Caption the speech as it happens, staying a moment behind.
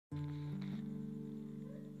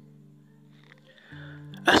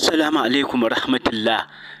Assalamu alaikum rahmatullah.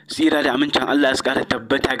 Tsira da amincin Allah su kara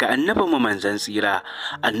tabbata ga annabi mu manzon tsira,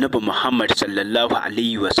 annabi Muhammad sallallahu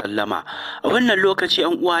alaihi wa sallama. A wannan lokaci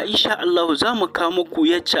an uwa insha Allah za mu kawo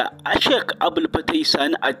muku yacce Shek Abulfathi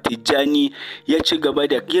Sani Attijani ya ci gaba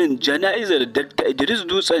da yin jana'izar Dr. Idris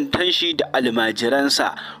Dutsen Tanshi da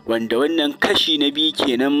almajiransa, wanda wannan kashi na biyu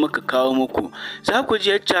kenan muka kawo muku. Za ku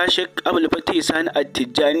ji yacce Shek Abulfathi Sani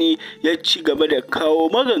Attijani ya ci gaba da kawo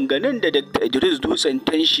maganganun da Dr. Idris Dutsen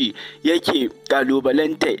Tanshi yake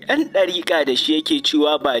kalubalanta 'yan ɗariƙa da shi, yake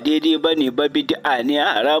cewa ba daidai ba ne ba, bid'a ne,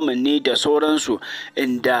 haramun ne da sauransu,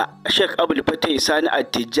 inda Shek Abulfathi Sani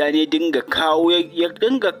Attijani ya dinga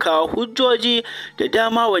kawo hujjoji da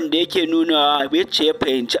dama wanda yake nuna yacce ya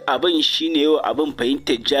fahimci abin shine yau abin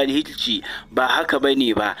fahimtar jahilci ba haka ba ne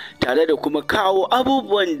ba, tare da kuma kawo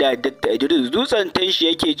abubuwan da Dr. Idris Dutsen Tanshi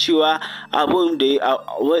yake cewa abun da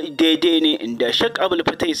daidai ne, inda Shek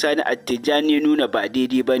Abulfathi Sani Attijani nuna ba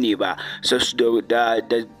daidai ba ne ba,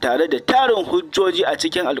 tare da tarin hujjoji a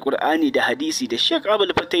cikin alkur'ani da hadisi da Shek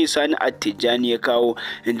Abulfathi Sani Attijani ya kawo,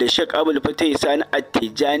 inda Shek Abulfathi Sani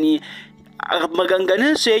Attijani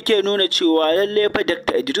maganganunsa yake nuna cewa lallai fa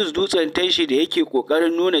Dr. Idris Dutsen Tanshi da yake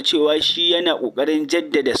kokarin nuna cewa shi yana kokarin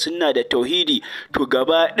jaddada sunna da tauhidi, to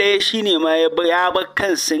gaba ɗaya shine ma ya bar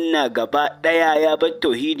kan sunna gaba ɗaya, ya bar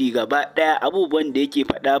tauhidi gaba ɗaya. Abubuwan da yake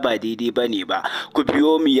faɗa ba daidai bane ba. Ku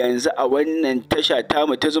biyo mu yanzu a wannan tasha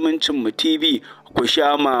tamu ta Zumuncin mu TV, ku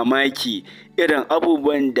sha mamaki irin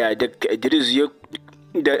abubuwan da Dr. Idris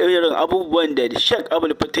da Shek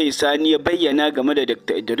Abulfathi Sani ya bayyana game da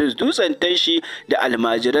Dr. Idris Dutsen Tanshi da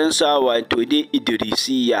almajiransa, wato dai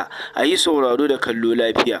Idrisiyya. A yi sauraro da kallo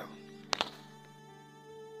lafiya.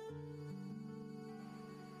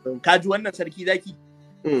 Kaji wannan sarki zaki?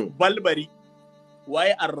 Balbari,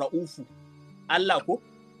 waye ar-ra'ufu? Allah ko?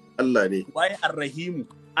 Allah ne. Waye ar-rahimu?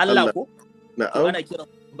 Allah ko? Na'am. Ana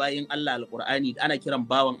kiran bayin Allah al-Qur'ani, ana kiran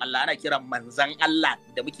bawan Allah, ana kiran manzan Allah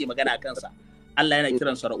da muke magana kansa. Allah yana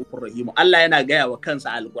kiransa ra'ufur rahimu. Allah yana gaya wa kansa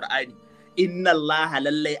a alqur'ani, inna Allah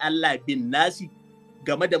lallai Allah bin nasi,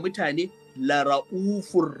 game da mutane, la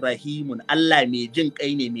ra'ufur rahimun. Allah mai jin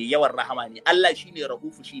kai ne, mai yawan rahama ne. Allah shine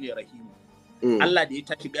ra'ufu, shine rahimu. Allah da ya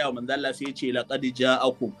tashi gaya wa manzo Allah sai ya ce laqad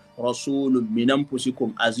ja'akum rasulun min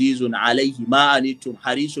anfusikum azizun alayhi ma anittum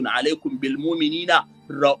harisun alaykum bil mu'minina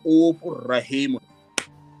ra'ufur rahimun.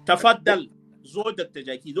 Tafaddal, zo Dr.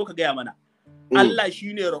 Jaki, zo ka gaya mana. Allah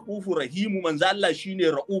shine ra'ufu rahimu, manzo Allah shine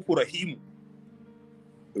ra'ufu rahimu.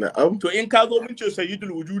 Na'am. To in ka zo mun ce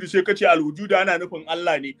sayyidul wujudi sai ka ce al wujudi ana nufin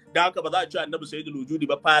Allah ne, dan haka ba za a ce annabi sayyidul wujudi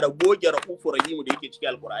ba. Fara goge ra'ufu rahimu da yake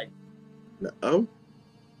cikin alqur'ani. Na'am.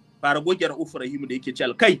 Fara goge ra'ufu rahimu da yake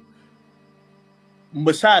cikin kai.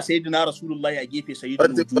 Mu sa sayyidina rasulullahi a gefe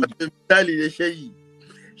sayyidul wujudi. Misali ne shayi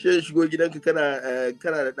shigo gidanka kana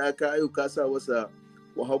da ɗaka ayo ka sa wasa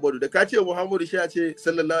Muhammadu, da ka ce Muhammadu shi a ce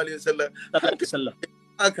sallallahu alaihi wasallam.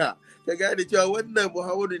 Haka ka gane cewa wannan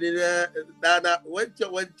Muhammadu ne na dana,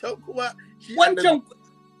 wancan kuma shi wancan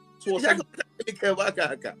sosai kai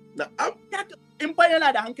baka haka. Na'am. In fa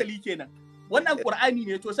yana da hankali kenan. Wannan Qur'ani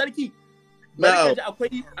ne to sarki. Bari ka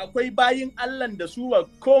ji akwai bayin Allah da su ba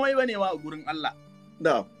komai bane ma a gurin Allah.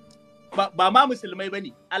 Na'am. Ba ma musulmai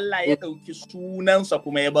bane. Allah ya dauki sunansa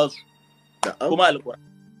kuma ya ba su. Kuma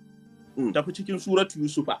alqur'ani. Tafi cikin suratu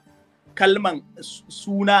Yusufa, kalman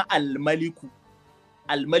suna almaliku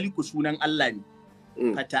sunan Allah ne.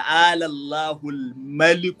 Fata'ala Allahul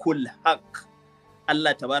malikul haq.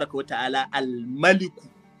 Allah tabaraka wa ta'ala almaliku,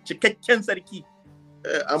 cikakken sarki.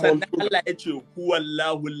 Sannan Allah ya ce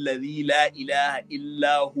huwallahu alladhi la ilaha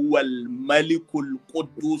illa huwal malikul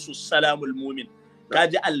quddusus salamul mu'min.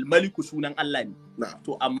 Kaji almaliku sunan Allah ne.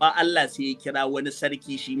 To amma Allah sai ya kira wani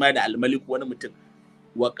sarki shi ma da almaliku, wani mutum.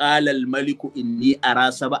 Wa qala al-maliku inni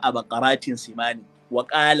ara sab'a baqaratin simani. Wa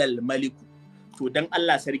qala al-maliku, to dan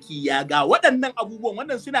Allah sarki ya ga waɗannan abubuwan,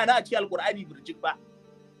 wannan suna na a cikin alqur'ani burjik ba.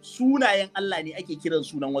 Sunayen Allah ne ake kiran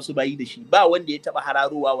sunan wasu bayi da shi, ba wanda ya taba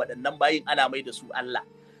hararowa waɗannan bayin ana mai da su Allah.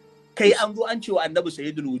 Kai an zo an cewa annabi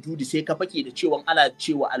sayyidul wujudi sai ka fake da cewa ana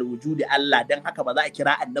cewa al-wujudi Allah, dan haka ba za a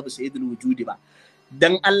kira annabi sayyidul wujudi ba.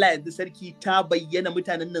 Dan Allah yanzu sarki ta bayyana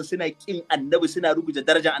mutanen nan suna kin annabi, suna rubuta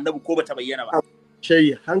darajar annabi, ko bata bayyana ba?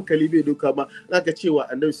 Shayi hankali bai doka ma zaka cewa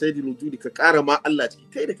annabi sayyidul wujudi ka kara ma Allah ciki,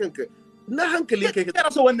 kai da kanka na hankali kai ka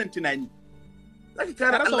rasa wannan tunani, zaka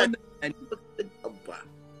kara Allah wannan tunani.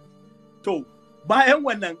 To bayan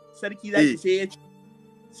wannan sarki zaki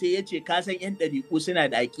sai ya ce ka san yan dariku suna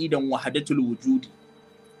da aqidan wahdatul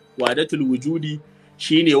wujudi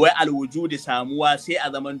shine wai al wujudi samuwa sai a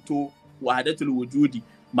zamanto wahdatul wujudi,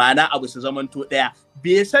 ma'ana abu su zamanto ɗaya.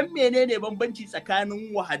 Bai san menene bambanci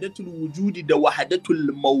tsakanin wahadatul wujudi da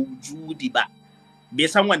wahadatul mawjudi ba. bai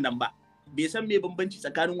san wannan ba, bai san me bambanci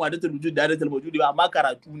tsakanin wahdatul wujud da wahdatul mawjud ba, amma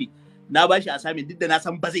karatu ne na bashi assignment duk da na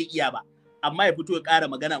san ba zai iya ba, amma ya fito ya ƙara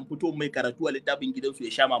magana, in fito mai karatu a littafin gidansu ya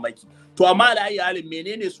sha mamaki. To amma da ayi halin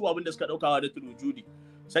menene su abin da suka dauka wahdatul wujudi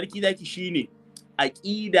sarki zaki shine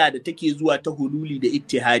aqida da take zuwa ta hululi da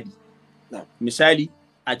ittihadi. Misali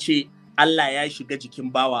a ce Allah ya shiga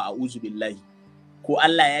jikin bawa a uzubillahi, ko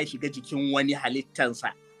Allah ya shiga jikin wani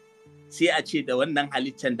halittansa, sai a ce da wannan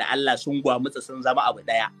halittan da Allah sun gwamutsa sun zama abu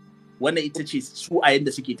daya. Wannan ita ce su a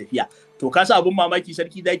yanda suke tafiya. To ka sa abun mamaki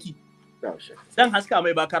sarki zaki, zan haska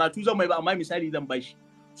mai, ba karatu zan mai ba, amma misali zan bashi.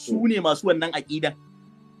 Su ne masu wannan aqidan.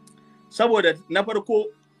 Saboda na farko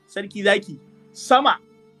sarki zaki, sama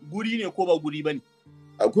guri ne ko ba guri bane?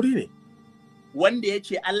 A guri ne. Wanda ya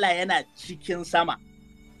ce Allah yana cikin sama,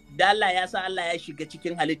 da Allah ya sa Allah ya shiga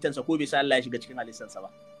cikin halittansa ko bai sa Allah ya shiga cikin halittansa ba?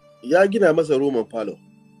 Ya gina masa Roman Palo.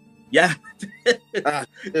 Ya.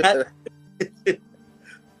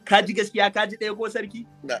 Ka ji gaskiya, ka ji ɗaya ko sarki?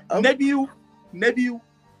 Na biyu,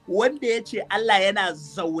 wanda ya ce Allah yana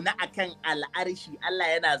zaune akan al'arshi, Allah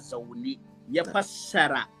yana zaune, ya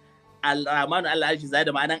fassara al-Rahmanu al-Arshi zai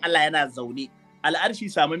da ma'anan Allah yana zaune. Al'arshi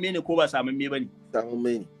samamme ne ko ba samamme ba ne?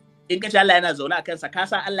 Samamme ne. In ka ce Allah yana zaune a kansa, ka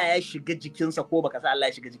sa Allah ya shiga jikinsa ko baka sa Allah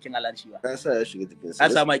ya shiga jikin al'arshi ba? Ka sa ya shiga jikinsa. Ka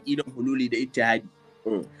samu aqidan hululi da ittihadi.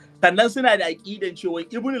 Sannan suna da aqidan cewa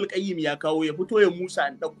Ibn al-Qayyim ya kawo, ya fito ya Musa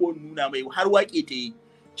an dauko nuna mai har waƙe ta yi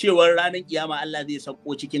cewar ranar kiyama Allah zai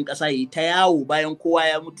sako cikin ƙasa yayi ta yawo bayan kowa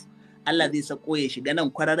ya mutu. Allah zai sako ya shiga nan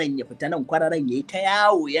kwararan ya fita nan kwararan yayi ta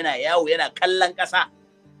yawo yana kallon ƙasa.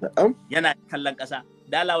 Yana kallon ƙasa.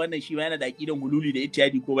 Dala wannan shi ma yana da aqidan hululi da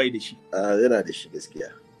ittihadi ko bai da shi? Yana da shi gaskiya.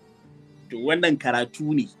 To wannan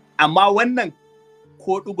karatu ne, amma wannan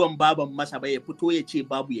ko ɗigon baban masa ba, ya fito ya ce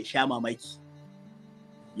babu ya sha mamaki.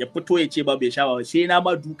 Ya fito ya ce babu ya sha mamaki, sai na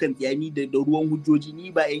ma dukan tsiya ni da ruwan hujjoji,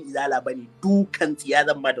 ni ba yan izala ba ne, dukan tsiya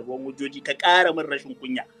zan ma da ruwan hujjoji, ka ƙara min rashin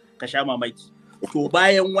kunya, ka sha mamaki. To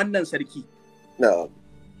bayan wannan sarki,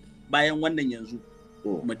 bayan wannan yanzu,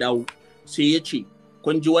 mu dawo, sai ya ce,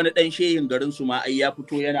 kun ji wani ɗan shehin garin su ma ai ya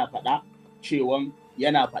fito yana faɗa, cewan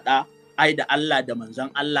yana faɗa, ai da Allah da manzon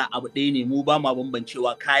Allah abu ɗaya ne, mu ba ma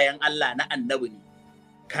bambancewa, kayan Allah na annabi ne,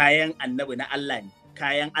 kayan annabi na Allah ne,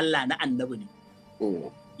 kayan Allah na annabi ne.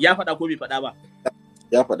 Ya faɗa ko bai faɗa ba?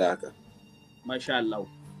 Ya faɗa haka. Masha Allah.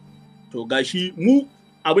 To gashi mu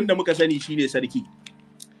abin da muka sani shine sarki,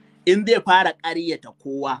 in zai fara ƙaryata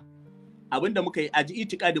kowa, abin da muka yi aji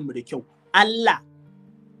itikadin mu da kyau, Allah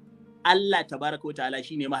tabaraka wa ta'ala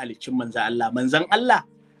shine mahaliccin manzon Allah. Manzon Allah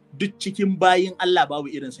duk cikin bayin Allah babu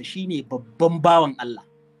irinsa, shine babban bawan Allah.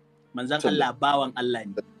 Manzon Allah bawan Allah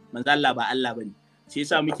ne, manzon Allah ba Allah bane. Sai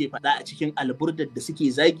yasa muke faɗa a cikin alburdar da suke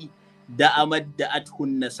zagi, da amad da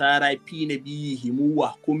athun nasara fi nabiyihim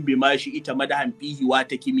wa kum bima shi ita madahan fihi wa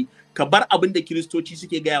takimi. Ka bar abin da kiristoci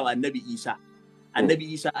suke gaya wa annabi Isa.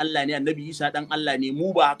 Annabi Isa Allah ne, annabi Isa dan Allah ne,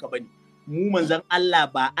 mu ba haka bane. Mu manzon Allah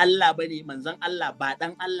ba Allah bane, manzon Allah ba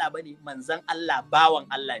dan Allah bane, manzon Allah bawan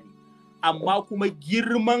Allah ne. Amma kuma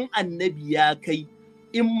girman annabi ya kai,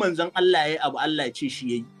 in manzon Allah ya yi abu, Allah ya ce shi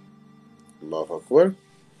yayi. Allahu akbar.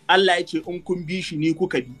 Allah ya ce in kun bi shi ni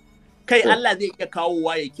kuka bi. Kai Allah zai iya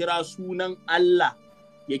kawowa ya kira sunan Allah,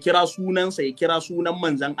 ya kira sunansa, ya kira sunan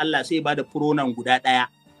manzon Allah, sai ba da pronoun guda ɗaya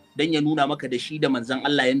dan ya nuna maka da shi da manzon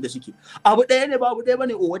Allah yanda suke. Abu ɗaya ne ba abu ɗaya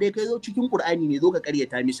bane, o dai kai zo cikin Qur'ani ne zo ka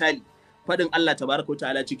ƙaryata. Misali fadin Allah tabaraka wa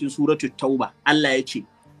ta'ala cikin suratul Tauba, Allah ya ce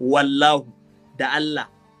wallahu da Allah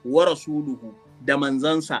wa rasuluhu da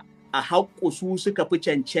manzansa a haƙƙu su suka fi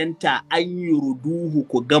cancanta an yi ruduhu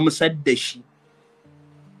ku gamsar da shi.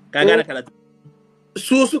 Ka gane karatu?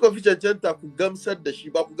 Su suka fi cancanta ku gamsar da shi,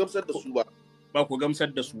 ba ku gamsar da su ba. Ba ku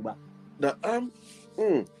gamsar da su ba. Na'am.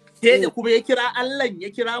 Sai da kuma ya kira Allah, ya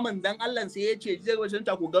kira manzan Allah, sai ya ce zai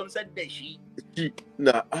cancanta ku gamsar da shi.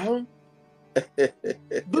 Na'am.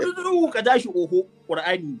 Dudu ka tashi oho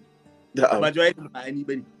Qur'ani. Na'am. Ba jawahirul ma'ani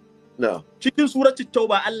bane. Cikin suratul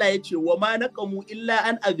Tauba Allah ya ce wa ma naqamu illa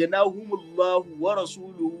an agnahumullahu wa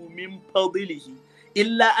rasuluhu min fadlihi,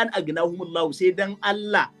 illa an agnahumullahu, sai dan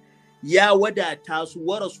Allah ya wadata su,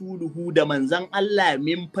 wa rasuluhu da manzan Allah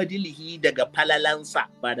min fadlihi daga falalansa,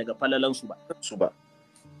 ba daga falalansu ba.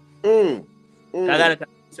 Kaga da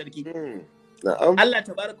sarki. Allah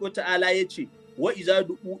tabaraka wa ta'ala ya ce wa iza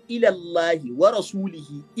du'u ila Allahi wa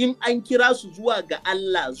rasulihi, in an kira su zuwa ga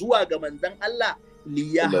Allah, zuwa ga manzan Allah,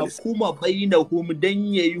 liyahkuma bainahum, dan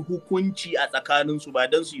yayi hukunci a tsakaninsu, ba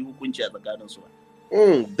dan su yi hukunci a tsakaninsu ba.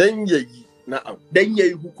 Dan yayi, na'am. Dan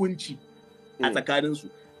yayi hukunci a tsakaninsu.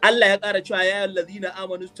 Allah ya ƙara cewa ya allazina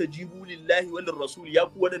amanu stajibu lillahi wal rasul, ya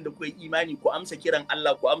ku wadanda ku yi imani ku amsa kiran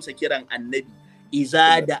Allah, ku amsa kiran annabi,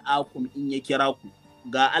 iza da'akum, in ya kira ku.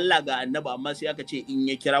 ga Allah ga annabi amma sai aka ce in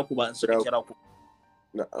ya kira ku ba in suka kira ku.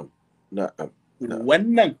 Na'am.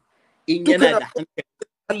 Wannan in yana da hankali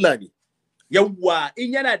Allah ne. Yawwa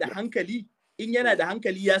in yana da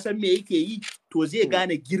hankali ya san me yake yi to zai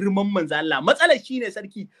gane girman manzo Allah. Matsalar shine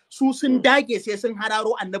sarki su sun dage sai sun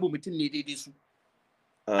hararo annabi mutum ne daidai su.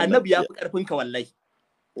 Annabi ya fi karfin ka wallahi.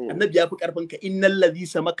 Annabi ya fi karfin ka innal ladhi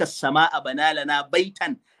samaka samaa banalana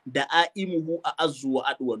baitan da aimuhu a azzu wa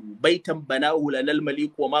adwalu baitan banahu lanal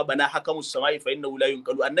malik wa ma bana hakamus samai fa innahu la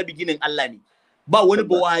yunqalu. Annabi ginin Allah ne. Ba wani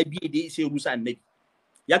bawabi da sai rusa annabi.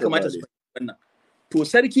 Ya kamata su wannan. To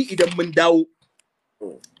sarki idan mun dawo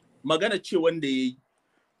magana ce wanda yayi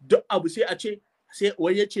duk abu sai a ce sai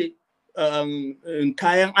wai yace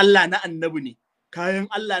kayan Allah na annabi ne. Kayan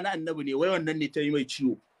Allah na annabi ne wai wannan ne ta yi mai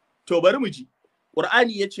ciwo. To bari mu ji.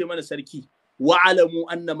 Qur'ani yace mana sarki wa alamu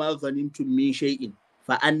annama ghanimtum min shay'in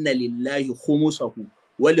fa anna lillahi khumsahu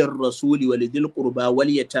walir rasuli walidil qurba wal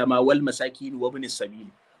yatama wal masakin wa ibnis sabil.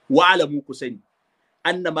 Wa alamu kusani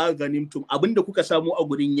annama ghanimtum abinda kuka samu a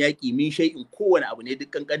gurin yaki min shay'in kowane abu ne duk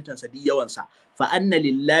kankantansa duk yawansa fa anna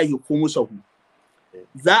lillahi khumsahu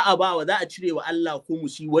za a cire wa Allah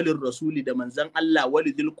kumusi walin rasuli da manzan Allah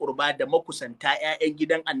walidil qurba da makusanta ƴaƴan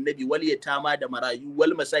gidan annabi wal yatama da marayu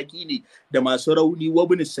wal masakini da masu rauni wa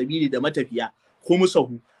bin sabili da matafiya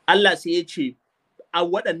kumusahu Allah sai ya ce a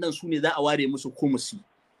waɗannan su ne za a ware musu kumusi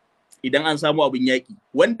idan an samu abin yaƙi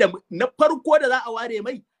wanda na farko da za a ware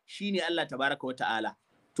mai shine Allah tabaraka wa ta'ala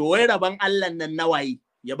to wai raban Allah nan nawaye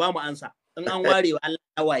ya ba mu ansa in an ware wa Allah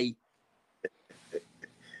nawaye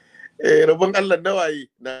rabon Allah nawaye.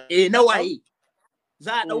 Nawaye.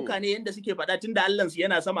 Za a ɗauka ne yadda suke faɗa tun da Allahnsu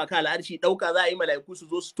yana sama kan al'arshi ɗauka za a yi mala'iku su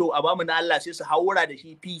zo su to a bamu na Allah sai su haura da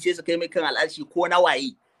shi fi sai su kai mai kan al'arshi ko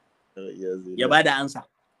nawaye. Ya ba da ansa.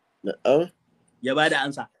 Ya ba da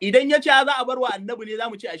ansa. Idan ya ce za a bar wa annabi ne za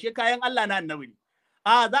mu ce ashe kayan Allah na annabi ne.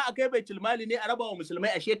 Za a kai baitul mali ne a raba wa musulmai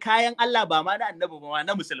ashe kayan Allah ba ma na annabi ba ma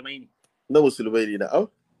na musulmai ne. Na musulmai ne na'am.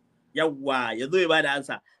 Yawwa ya zo ya ba da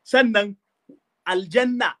ansa. Sannan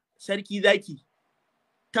aljanna sarki zaki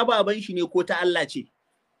ta baban shi ne ko ta Allah ce?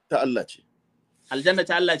 Ta Allah ce. Aljanna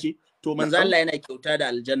ta Allah ce? To manzo Allah yana kyauta da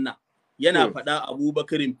aljanna. Yana faɗa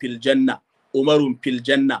Abubakarin fil janna, Umarun fil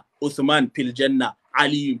janna, Usman fil janna,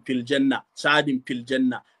 Aliyun fil janna, Sa'adin fil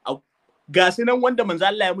janna. Ga su nan wanda manzo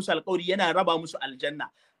Allah ya musu alƙawari yana raba musu aljanna.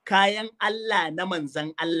 Kayan Allah na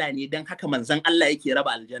manzan Allah ne dan haka manzan Allah yake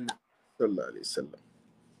raba aljanna. Sallallahu alaihi wasallam.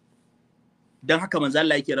 Dan haka manzo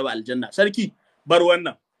Allah yake raba aljanna. Sarki bar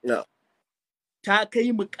wannan. Yeah. Ta kai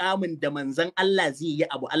mukamin da manzon Allah zai yi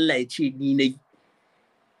abu Allah ya ce ni nayi.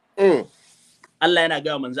 Allah yana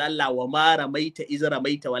gaya manzon Allah wa ma ramaita iz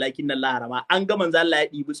ramaita walakin Allah rama. An ga manzon Allah ya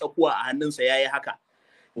ɗibi tsakuwa a hannunsa yayi haka.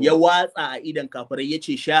 Ya watsa a idan kafirai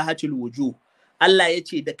yace shahatul wujuh. Allah ya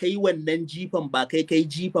ce da kai wannan jifan ba kai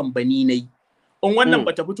jifan ba ni nayi. In wannan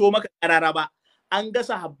bata fito maka karara ba. An ga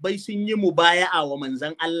sahabbai sun yi mubaya'a wa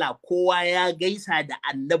manzon Allah kowa ya gaisa da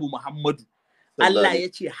Annabi Muhammadu. Allah ya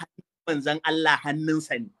ce manzan Allah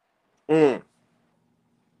hannunsa ne.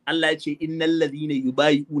 Allah ya ce innal ladhina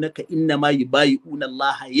yubayi'unaka innama yubayi'una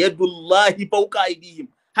Allah yadullahi fawqa aydihim.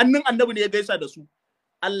 Hannun annabi ne ya gaisa da su.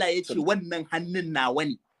 Allah ya ce wannan hannun nawa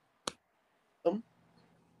ne.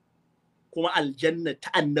 Kuma aljanna ta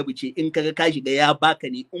annabi ce in kaga ka shiga ya baka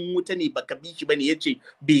ne in wuta ne baka bi shi bane yace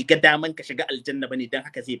bai ga daman ka shiga aljanna bane dan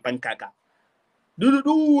haka zai fanka ka.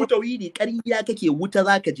 Dudu tauhidi ƙarya kake wuta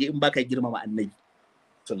zaka je in baka girmama annabi.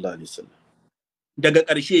 Sallallahu alaihi wasallam. Daga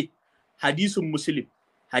ƙarshe hadisin Muslim,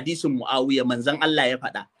 hadisin Muawiya manzon Allah ya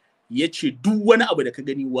faɗa yace duk wani abu da ka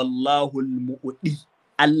gani wallahul mu'ti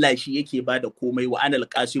Allah shi yake bada komai wa anal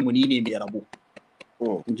qasimu ni ne mai rabo.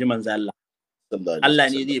 Inji manzon Allah. Allah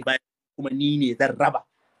ne zai bayar kuma ni ne zan raba.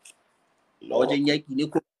 A wajen yaki ne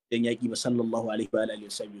ko wajen yaki ba sallallahu alaihi wa alihi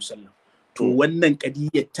wasallam. To wannan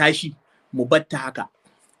kadiyar tashi mu batta haka.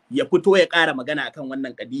 Ya fito ya ƙara magana akan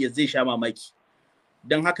wannan kadiyar zai sha mamaki.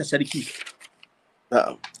 Don haka sarki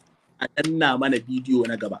a danna mana bidiyo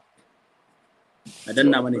na gaba a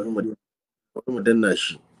danna mana bidiyo mu danna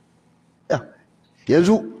shi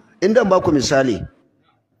yanzu inda ba ku misali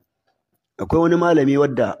akwai wani malami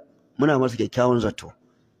wadda muna masa kyakkyawan zato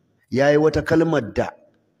yayi wata kalmar da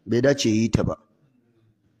bai dace yi ta ba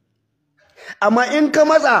amma in ka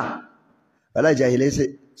matsa wala jahilai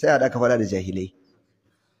sai a daka fara da jahilai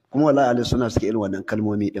kuma wallahi ahli sunna suke irin wannan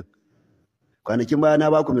kalmomi din kwanakin baya na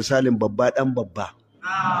baku misalin babba dan babba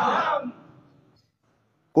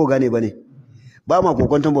ko gane bane ba ma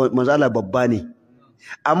kokonton manzo Allah babba ne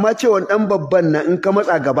amma cewa dan babban nan in ka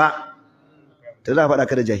matsa gaba ta za faɗa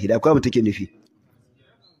ka da jahili akwai mu take nufi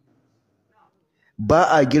ba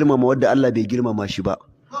a girmama wanda Allah bai girmama shi ba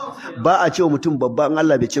ba a cewa mutum babba in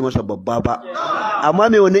Allah bai ce masa babba ba amma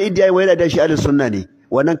mai wannan iddiya wai da shi ahlus sunna ne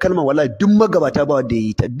wannan kalmar wallahi duk magabata ba wanda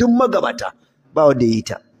yayi ta duk magabata ba wanda yayi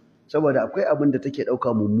ta saboda akwai abin da take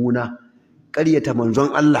dauka mummuna ƙaryata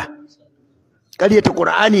manzon Allah ƙaryata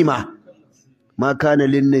Qur'ani ma kana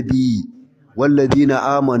lin nabi والذين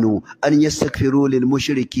آمنوا أن يستغفروا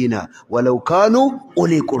للمشركين ولو كانوا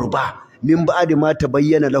أولي قربى من بعد ما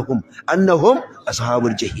تبين لهم أنهم أصحاب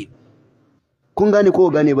الجحيم kun gane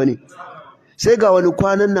ko gane bane sai ga wani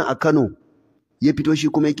kwanan nan a Kano ya fito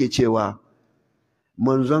shi kuma yake cewa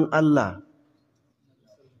manzon Allah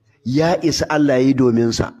ya isa Allah yayi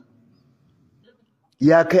domin sa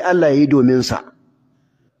ya kai Allah yayi domin sa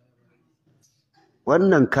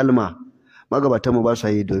wannan kalma magabatanmu ba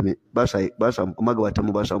sa yi domin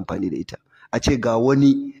magabatanmu ba su amfani da ita a ce ga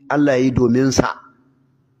wani Allah ya yi domin sa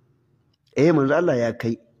manzo Allah ya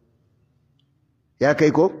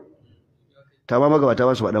kai ko ta ma magabata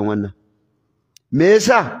ba su faɗan wannan me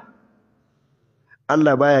yasa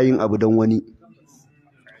Allah baya yin abu don wani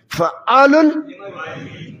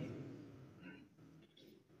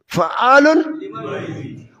fa'alun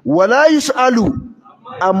wala yus'alu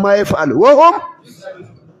amma yaf'al wa hum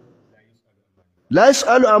لا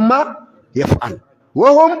يسأل أما يفعل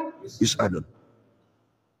وهم يسألون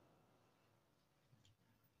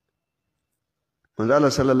manzo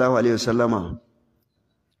Allah sallallahu alaihi wasallama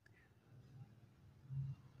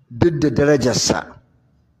duk da darajarsa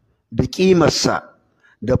da kimarsa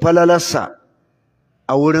da falalarsa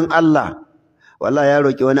a wurin Allah wallahi ya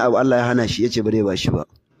roki wani abu Allah ya hana shi yace ba zai ba shi ba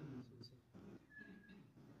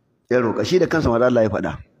ya roka shi da kansa manzo Allah ya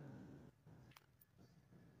faɗa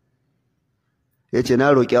yace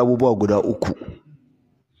na roki abubuwa guda 3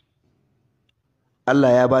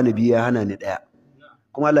 Allah ya bani 2 ya hana ni 1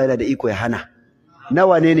 kuma Allah yana da iko ya hana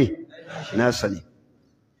nawa ne nasa ne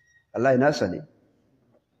Allah nasa ne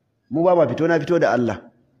mu ba fito na fito da Allah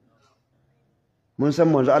mun san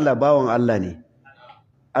manzo Allah bawan Allah ne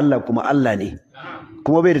Allah kuma Allah ne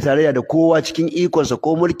kuma bai da tarayya da kowa cikin ikonsa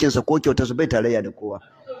ko mulkinsa ko kyautarsa bai tarayya da kowa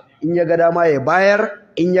in ya ga dama ya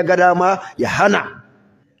bayar in ya ga dama ya hana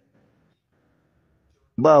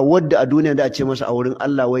ba wadda a duniya da a ce masa a wurin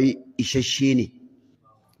Allah wai isasshe ne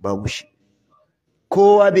babu shi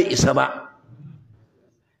kowa bai isa ba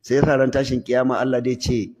sai ya ran tashin kiyama Allah dai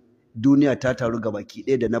ce duniya ta taru gabaki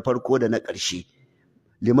ɗaya da na farko da na ƙarshe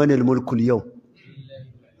limanil mulkul yau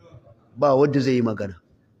ba wadda zai yi magana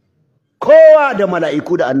kowa da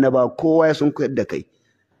mala'iku da annaba kowa ya sun koyar da kai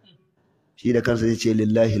shi da kansa zai ce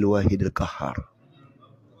lillahi alwahidul qahhar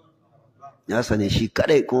ya sane shi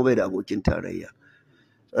kadai kuma bai da abokin tarayya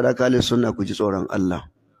tsarakalin sunna ku ji tsoron Allah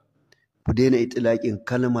ku daina itilakin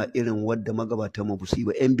kalma irin wadda magabatan mu ba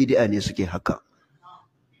yan bid'a ne suke haka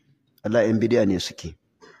Allah yan bid'a ne suke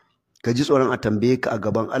ka ji tsoron a tambaye ka a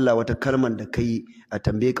gaban Allah wata kalmar da kai a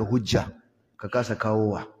tambaye ka hujja ka kasa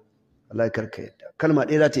kawowa Allah ya karka yadda kalma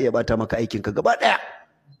ɗaya za ta iya bata maka aikin ka gaba ɗaya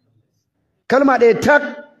kalma ɗaya tak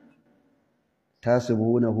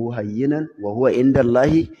tasibunahu hayyinan wa huwa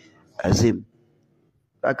indallahi azim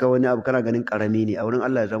haka wani abu kana ganin karami ne a wurin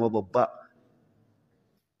Allah ya zama babba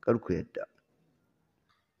kar ku yadda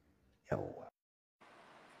yawa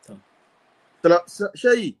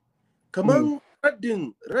shayi kaman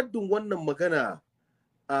raddin wannan magana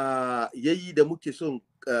yayi da muke son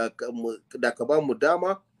da ka ba mu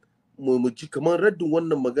dama mu ji kaman raddin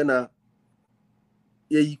wannan magana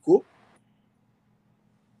yayi ko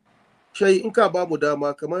shayi in ka ba mu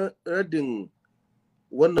dama kaman raddin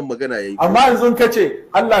wannan magana yayi amma yanzu ka ce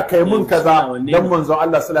Allah kai mun kaza dan manzon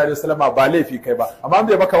Allah sallallahu alaihi wasallam ba laifi kai ba amma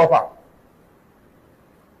bai maka ba fa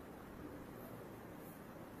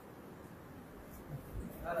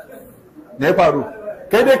ne faru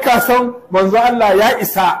kai dai ka san manzon Allah ya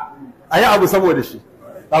isa ayi abu saboda shi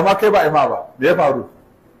amma kai ba ima ba me ya faru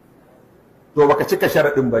to baka cika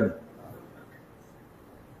sharadin bane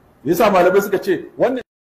yasa malamai suka ce wannan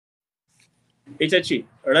ita ce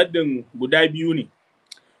raddin guda biyu ne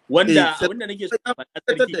wanda abinda nake so a faɗa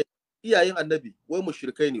sarki iyayen annabi wai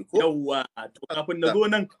mushrikai ne ko yawa to kafin na zo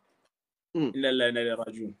nan lallai na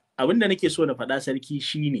raju abinda nake so na faɗa sarki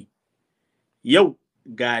shine yau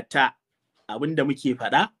gata abinda muke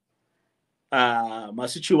faɗa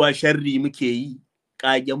masu cewa sharri muke yi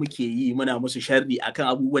kage muke yi muna musu sharri akan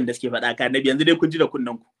abubuwan da suke faɗa ka annabi yanzu dai kun ji da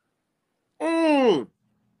kunnan ku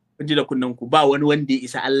kun ji da kunnan ku ba wani wanda ya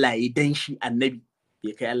isa Allah ya dan shi annabi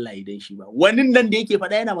bai kai Allah ya dan shi ba wani nan da yake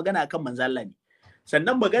faɗa yana magana akan manzo Allah ne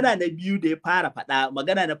sannan magana na biyu da ya fara faɗa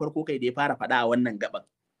magana na farko kai da ya fara faɗa a wannan gaban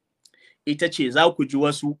ita ce za ku ji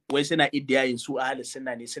wasu wai suna iddiyayin su ahlus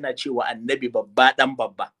sunna ne suna cewa annabi babba dan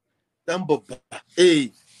babba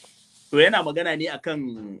To yana magana ne akan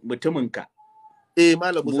mutuminka.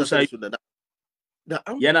 Malam Musa Sunna.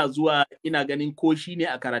 Yana zuwa ina ganin ko shi ne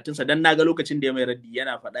a karatunsa dan naga lokacin da ya mai raddi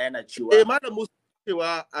yana faɗa yana cewa Malam Musa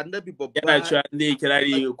cewa annabi babba yana cewa zai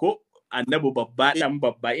kirari ko annabi babba dan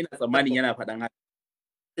babba ina tsammanin yana faɗan haka.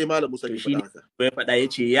 Malam Musa ke faɗa haka. Ya faɗa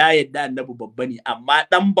yace ya yadda annabi babba ne amma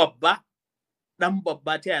dan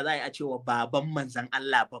babba ta yaya za a cewa baban manzon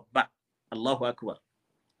Allah babba. Allahu akbar.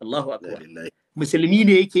 Allahu akbar. Musulmi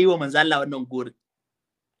ne yake yi wa manzon Allah wannan gorin.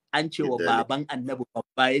 An ce wa baban annabi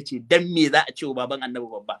babba ya ce dan me za a ce wa baban annabi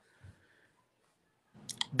babba.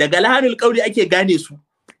 Daga lahanul kauli ake gane su.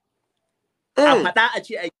 A faɗa a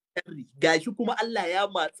ce a yi sharri gashi kuma Allah ya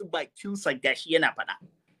matsi bakinsa gashi yana faɗa.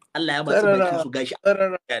 Allah ya matsi bakinsu gashi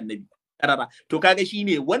annabi. To kaga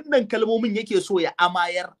shine wannan kalmomin yake so ya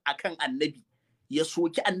amayar akan annabi. Ya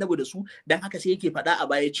soki annabi da su dan haka sai yake faɗa a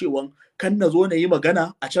baya cewa kan na zo na yi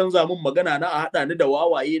magana a canza min magana na a haɗa ni da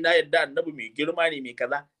wawaye na yadda annabi mai girma ne mai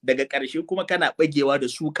kaza daga ƙarshe kuma kana bagewa da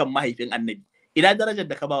su kan mahaifin annabi ina darajar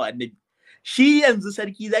da ka bawa annabi shi yanzu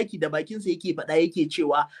sarki zaki da bakinsa yake faɗa yake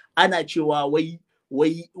cewa ana cewa wai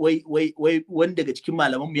wani daga cikin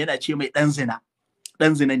malamanmu yana ce mai ɗan zina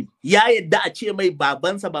ne ya yadda a ce mai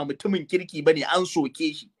babansa ba mutumin kirki bane an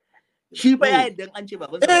soke shi fa ya yadda an ce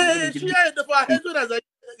babansa ba mutumin kirki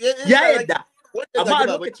ya yadda amma a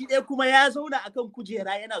lokaci ɗaya kuma ya zauna akan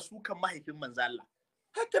kujera yana sukan mahaifin manzo Allah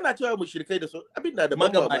haka na cewa mushrikai da su abin da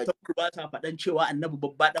magabatan ku ba sa faɗan cewa annabi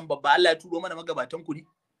babba dan babba Allah ya turo mana magabatan ku ne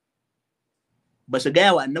ba su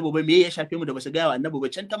gaya wa annabi ba me ya shafe mu da ba su gaya wa annabi ba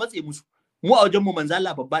can ta matse musu mu a wajen mu manzo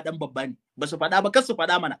Allah babba dan babba ne ba su faɗa ba kar su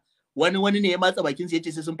faɗa mana wani ne ya matsa bakin sa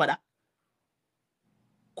yace sai sun faɗa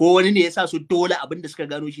ko wani ne ya sa su dole abin da suka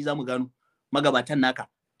gano shi zamu gano magabatan naka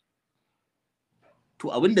to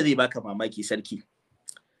abin da zai baka mamaki sarki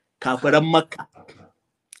kafiran makka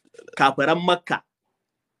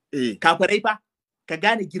kafirai fa ka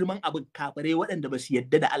gane girman abin kafirai waɗanda ba su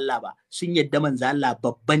yadda da Allah ba sun yadda manzo Allah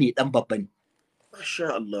babba ne dan babba ne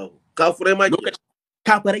masha Allah kafirai ma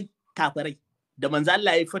kafirai da manzo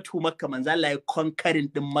Allah ya fatu makka manzo Allah ya conquering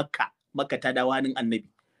din makka ta dawanin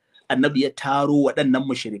annabi ya taro waɗannan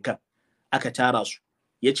mushrikan aka tara su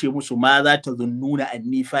yace musu ma za ta zunnuna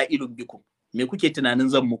anni fa'ilun bikum me kuke tunanin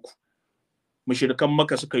zan muku mushrikan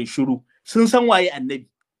makka suka yi shiru sun san waye annabi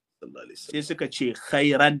sai suka ce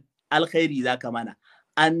khairan alkhairi zaka mana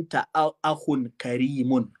anta akhun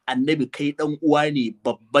karimun annabi kai dan uwa ne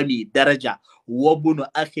babba mai daraja wa bunu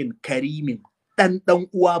akhin karimin dan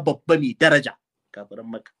uwa babba mai daraja kafiran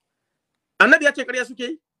makka annabi ya ce ƙarya suke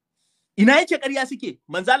yi ina yace ƙarya suke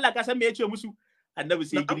manzo Allah ka san me yace musu annabi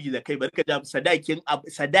sai girgiza kai barka da sadakin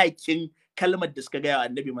kalmar da suka gaya wa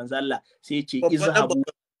annabi manzo Allah sai yace izhabu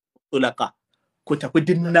tulaka ku tafi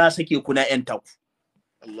dinna sake kuna yan taku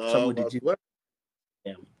Allahu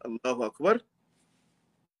akbar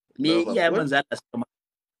me iya manzo Allah sama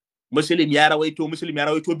muslim ya rawaito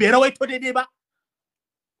bai rawaito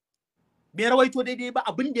daidai ba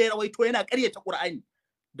abin da ya rawaito yana ƙaryata Qur'ani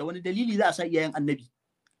da wani dalili za a sa iyayen annabi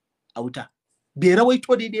a wuta bai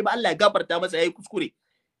rawaito daidai ba Allah ya gafarta masa yayi kuskure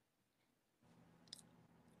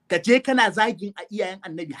ka je kana zagin a iyayen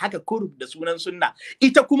annabi haka kurub da sunan sunna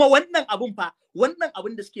ita kuma wannan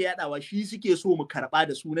abin da suke yadawa shi suke so mu karba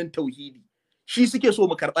da sunan tauhidi shi suke so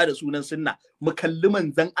mu karba da sunan sunna mu kalli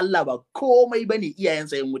manzon Allah ba komai bane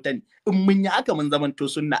iyayensa yan wuta ne in mun yi haka mun zamanto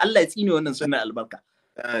sunna Allah ya tsine wannan sunnar albarka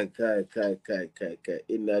kai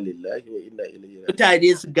inna lillahi wa inna ilaihi raji'un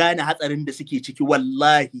mutane su gane hatsarin da suke ciki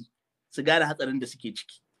wallahi su gane hatsarin da suke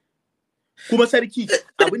ciki kuma sarki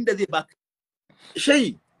abin da zai baka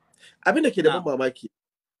shayi abin da ke da ban mamaki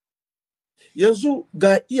yanzu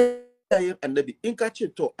ga iyayen annabi in ka ce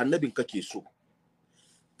to annabin kake so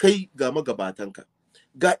kai ga magabatanka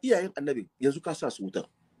ga iyayen annabi yanzu ka sa su wutar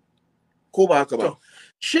ko ba haka ba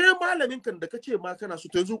she malamin kan da kace ma kana so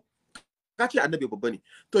to yanzu ka ce annabi babba ne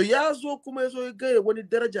to ya zo kuma ya zo ya gaya wani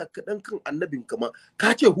daraja kaɗan kan annabin kama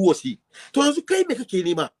ka ce huwasi to yanzu kai me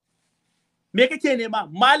kake nema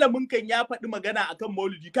malamin kan ya faɗi magana akan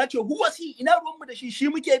maulidi ka ce huwasi ina ruwanmu da shi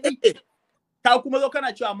muke bi ta kuma zo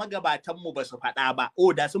kana cewa magabatan mu ba su faɗa ba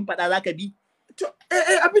da sun faɗa zaka bi to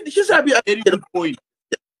abin da shi sabi a very good point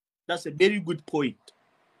that's a very good point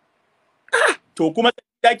to kuma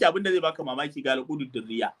daki abin da zai baka mamaki ga alƙudud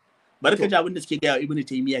durriya barka ji abin da suke gaya wa Ibn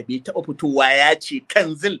Taymiyyah bai taɓa fitowa ya ce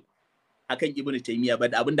kanzil akan Ibn Taymiyyah ba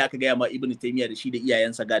da abin da aka gaya ma Ibn Taymiyyah da shi da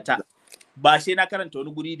iyayensa gata ba sai na karanta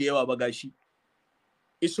wani guri da yawa ba gashi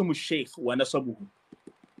ismu Shek wa nasabuhu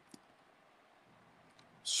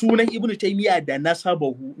sunan Ibn Taymiyyah da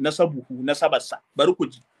nasabarsa bari ku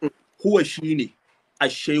ji huwa shine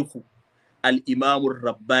ash-shaykhu al-imamur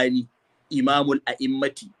rabbani imamul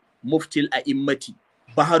a'immati muftil a'immati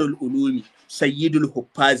baharul ulumi sayyidul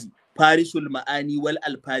huffazi farisul ma'ani wal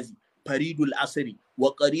alfazi faridul asri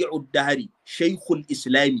wa qari'ud dahri shaykhul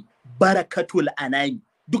islami barakatul anami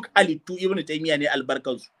duk alittu ibnu taymiya ne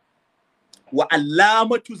albarkansu wa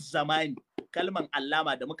allamatu zamani kalman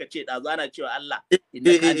allama da muka ce da zana cewa Allah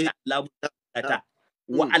innaka anta allamata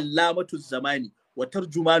wa allamatu zamani wa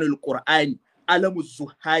tarjumanul qur'ani alamu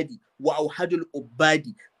zuhadi wa auhadul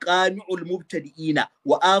ubadi qami'ul mubtadi'ina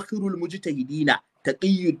wa akhirul mujtahidina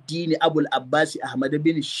taqiyuddin abul abbas ahmad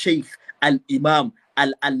bin shaykh al-imam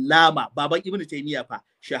al-allama baban ibnu taymiya fa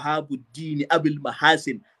shahabuddin abul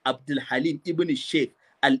mahasin abdul halim ibn shaykh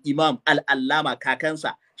al-imam al-allama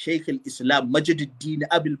kakansa shaykh al-islam majduddin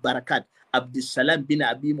abul barakat abdussalam bin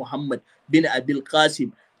abi muhammad bin abil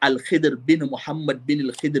qasim al-khidr bin muhammad bin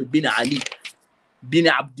al-khidr bin ali bin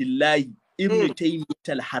abdullahi ibn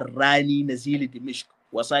taymiyyah al-harrani nazil dimishq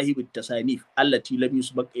wa sahib at-tasanif allati lam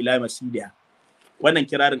yusbaq ila masidiha. Wannan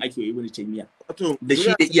kirarin ake ibn taymiyyah da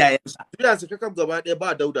shi da iyayensa. Zuriyansu kakab gaba ɗaya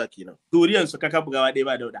ba dauda kenan. Zuriyansu kakab gaba ɗaya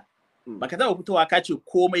ba dauda. Baka taɓa fitowa ka ce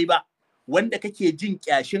komai ba, wanda kake jin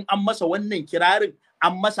kyashin an masa wannan kirarin,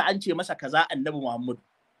 an masa an ce masa kaza annabi Muhammad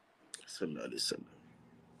sallallahu alaihi wasallam.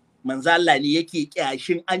 Manzo Allah ne yake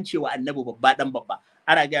kyashin an ce wa annabi babba dan babba.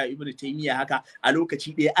 Ana gaya ibnu taymiya haka a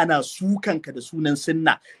lokaci ɗaya ana sukanka da sunan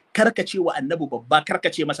sunna, karkace wa annabi babba,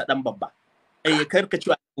 karkace masa dan babba, karkace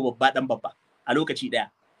wa annabi babba dan babba a lokaci ɗaya.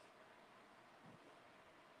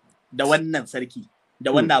 Da wannan sarki,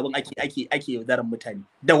 da wannan abun ake yaudaran mutane,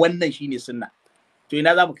 da wannan shine sunna. To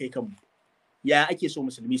ina za mu kai kanmu? Ya ake so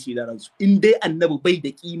musulmi su yi da ransu? In dai annabi bai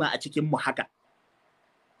da kima a cikin mu haka,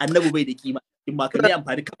 annabi bai da kima in ma kan yi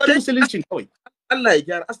amfani kamar musuluncin kawai. Allah ya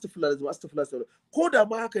gyara, astaghfirullah. Ko da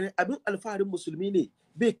ma haka ne, abin alfaharin musulmi ne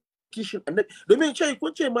bai kishin annabi. Domin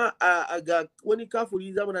kun ce ma ga wani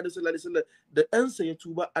kafiri zamanin annabi sallallahu alaihi wasallam da ɗansa ya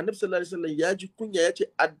tuba, annabi sallallahu alaihi wasallam ya ji kunya ya ce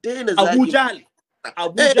a daina zagi.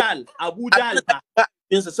 Abu Jahl ba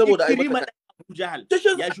saboda ai mata Abu Jahl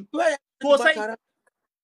ya shigo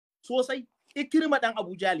sosai. Ikrima dan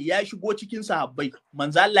Abu Jahl ya shigo cikin sahabbai.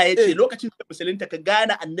 Manzo Allah ya ce lokacin da musulunta ka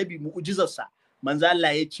gane annabi mu'jizarsa. Manzo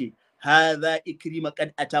Allah ya ce hadha ikrima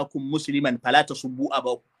qad atakum musliman fala tasubbu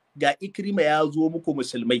abahu. Ga ikrima ya zo muku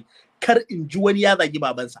musulmai, kar in ji wani ya zagi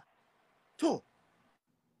babansa. To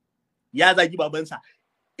ya zagi babansa.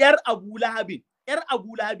 Yar Abu Lahabin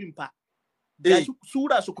fa da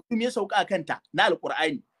sura su kuma ya sauka kanta na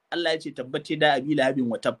alqur'ani. Allah ya ce tabbace da Abi Lahabin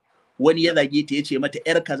wa tab. Wani ya zage ta yace mata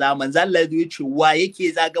yar kaza, manzo Allah ya ce wa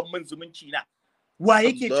yake zagan min zumunci na, wa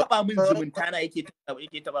yake taba min zumunta na, yake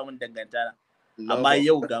taba min dangantana. Amma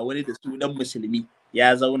yau ga wani da sunan musulmi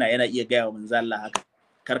ya zauna yana iya gaya wa manzo Allah haka,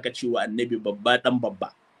 karkacewa annabi babba dan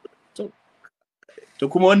babba. To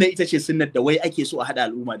kuma wannan ita ce sunnar da wai ake so a hada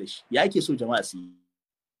al'umma da shi. Ya ake so jama'a su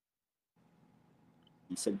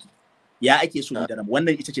yi sarki, ya ake so da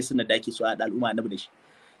wannan ita ce sunnar da ake so a hada al'umma annabi da shi.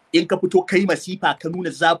 In ka fito kai masifa ka nuna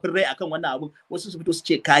zafin rai akan wannan abun, wasu su fito su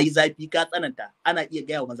ce kayi zafi ka tsananta, ana iya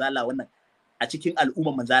gaya wa manzo Allah wannan a cikin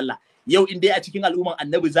al'umman manzo Allah. Yau in dai a cikin al'umman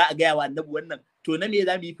annabi za a gaya wa annabi wannan, to na me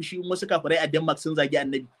za mu yi fushi in wasu kafirai a Denmark sun zagi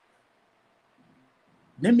annabi?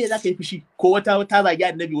 Nan me za ka yi fushi? Ko wata zagi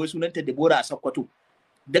annabi wai sunanta Deborah a Sokoto.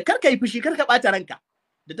 Da kar ka yi fushi, kar ka bata ranka.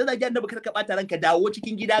 Da ta zagi annabi kar ka bata ranka, dawo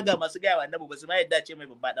cikin gida ga masu gaya wa annabi ba su ma yadda ce mai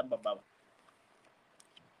babba dan babba ba.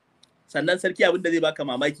 Sannan sarki abin da zai baka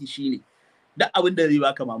mamaki shine, duk abin da zai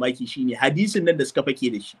baka mamaki shine hadisin nan da suka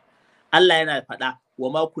fake da shi. Allah yana faɗa wa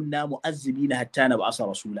ma kunna mu'azzibina hatta nab'asa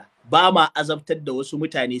rasula. Ba ma azabtar da wasu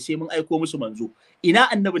mutane sai mun aiko musu manzo.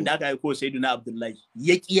 Ina annabin da aka aiko Sayyidina Abdullahi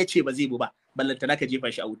yaki yace ba zai bu ba, ballanta naka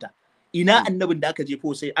jefa shi a wuta. Ina annabin da aka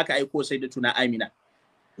aiko Sayyidatuna Amina.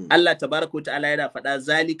 Allah tabaraka wa ta'ala yana faɗa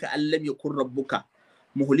zalika allam yakun rabbuka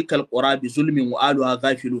muhlikal qura bi zulmin wa aluha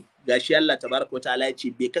ghafilun. Gashi Allah tabaraka wa ta'ala ya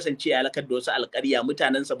ce bai kasance ya halakar da wasu alƙarya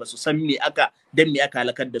mutanensa ba su san me aka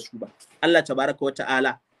halakar da su ba. Allah tabaraka wa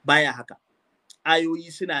ta'ala baya haka. Ayoyi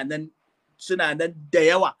suna nan da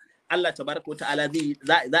yawa. Allah tabaraka wa ta'ala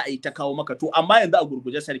za a yi ta kawo maka. To amma yanzu a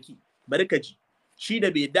gurguje sarki, bari ka ji, shi da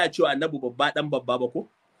bai da cewa annabi babba dan babba ba ko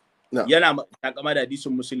yana takama da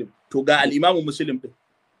hadisin Muslim. To ga al-Imam Muslim din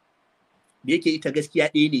da yake ita gaskiya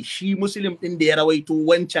ɗaya ne, shi Muslim din da ya rawaito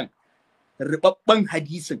wancan ribabban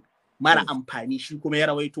hadisin mara amfani, shi kuma ya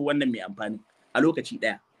rawaito wannan mai amfani a lokaci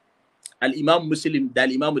ɗaya. Al-Imam Muslim da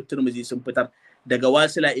al-Imam Tirmidhi sun fitar daga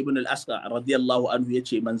Wasila ibn al-Asqa radiyallahu anhu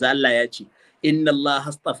yace manzo Allah ya ce inna Allah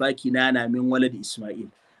astafa Kinana min waladi Isma'il.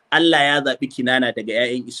 Allah ya zabi Kinana daga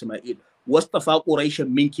ƴaƴan Isma'il. Wastafa Quraishan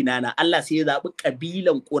min Kinana. Allah sai ya zabi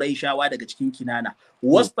kabilan Quraishawa daga cikin Kinana.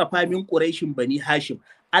 Wastafa min Quraishin bani Hashim.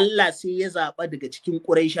 Allah sai ya zaɓa daga cikin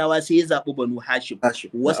Qurayshawa sai ya zaɓi Banu Hashim.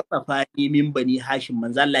 Wasafa ni min Bani Hashim,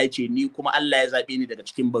 manzo Allah ya ce ni kuma Allah ya zaɓe ni daga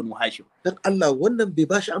cikin Banu Hashim. Dan Allah wannan bai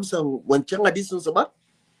bashi amsa wancan hadisin sa ba?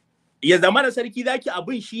 Ya zama da sarki zaki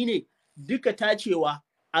abin shine duka tacewa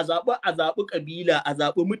a zaɓi kabila, a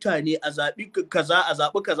zaɓi mutane, a zaɓi kaza, a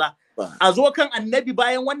zaɓi kaza. A zo kan annabi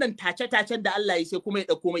bayan wannan tace-tacen da Allah ya sai kuma ya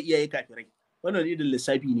ɗauko mai iyaye kafirai. Wannan irin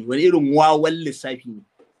lissafi ne, wani irin wawan lissafi ne.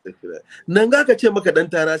 Nan ga ka ce maka dan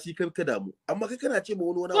tarasi kar ka damu, amma kai kana ce ma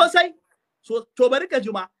wani sosai. To bari ka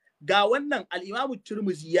juma ga wannan al-Imam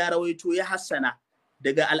Tirmidhi ya rawaito ya hassana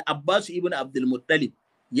daga al-Abbas ibn Abdul Muttalib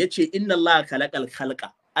yace inna Allah khalaqal khalqa,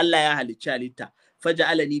 Allah ya halicci halitta,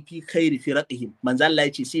 faja'alani fi khairi firaqihim, manzo Allah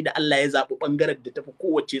yace sai da Allah ya zabi bangaren da tafi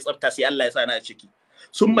kowace tsafta sai Allah ya sa na a ciki.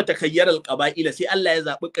 Summa takhayyara al-qaba'ila, sai Allah ya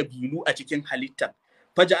zabi kabilu a cikin halitta,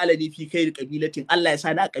 faja'alani fi khairi qabilatin, Allah ya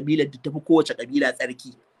sa na kabilar da tafi kowace kabila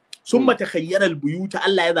tsarki. Summa takhayyara al-buyuta,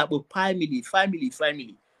 Allah ya zabi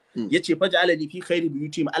family. Yace faja'alani fi khairi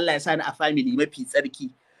buyuti, Allah ya sa ni a family mafi tsarki.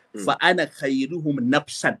 Fa ana khairuhum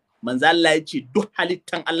nafsan, manzo Allah yace duk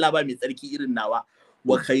halittan Allah ba mai tsarki irin nawa.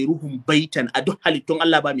 Wa khairuhum baitan, a duk halittun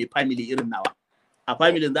Allah ba mai family irin nawa. A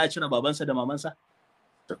family za a cina babansa da mamansa?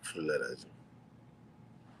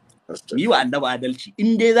 Yi wa annabi adalci.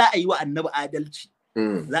 In dai za a yi wa annabi adalci,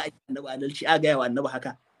 a gaya wa annabi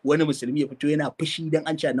haka. Wani musulmi ya fito yana fushi dan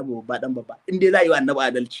an ce annabi babba dan babba. In dai za a yi wa annabi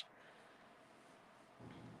adalci.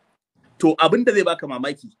 To abin da zai baka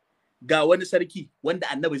mamaki, ga wani sarki wanda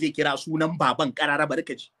annabi zai kira sunan baban karara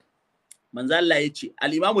barkaci. Manzo Allah ya ce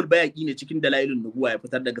al-Imam al-Bayhaqi ne cikin Dalailun Nubuwa ya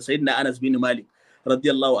fitar daga Sayyidina Anas bin Malik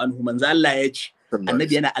radiyallahu anhu. Manzo Allah ya ce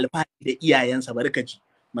annabi yana alfahari da iyayensa barkaci.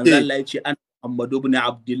 Manzo Allah ya ce an Muhammad ibn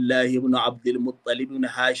Abdullah ibn Abdul Muttalib ibn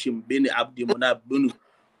Hashim bin Abd Munab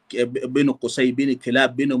bin Qusay bin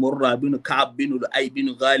Kilab bin Murra bin Ka'ab bin Lu'ay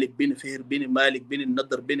bin Ghalib bin Fihr bin Malik bin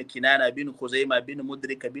Nadr bin Kinana bin Khuzaimah bin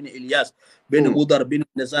Mudrika bin Ilyas bin Mudar bin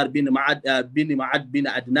Nazar bin Ma'ad bin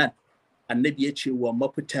Adnan. Annabi ya ce wa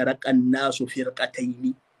mafitarakan nasu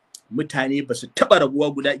firqataini, mutane ba su taɓa rabuwa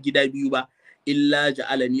gida biyu ba, illa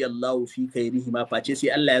ja'alani Allahu fi khairihi ma, face sai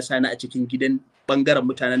Allah ya sani a cikin gidan bangaren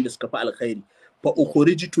mutanen da suka fi alkhairi. Fa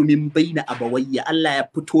ukhrijtu min baina abawayya, Allah ya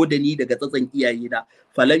fito da ni daga tsatsan iyayena.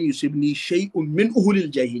 Falam yusibni shay'un min uhulil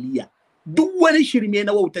jahiliya, duk wani shirme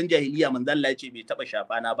na wautan jahiliya manzo Allah ya ce bai taɓa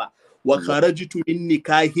shafana ba. Wa kharajtu min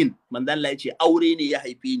nikahin, manzo Allah ya ce aure ne ya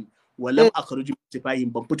haife ni. Walam akhruju sifahin,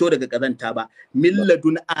 ban fito daga kazanta ba.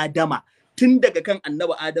 Milladun Adama, tun daga kan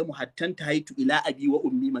annabi Adamu hattan ta haitu ila abi wa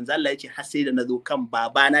ummi, manzo Allah yace har sai da nazo kan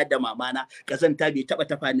babana da mamana kazanta bai taba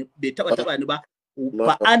taba ni ba.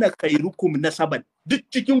 Fa ana khairukum nasaban, duk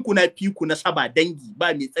cikin ku na fi ku nasaba dangi, ba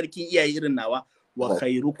mai tsarkin iyaye irin nawa. Wa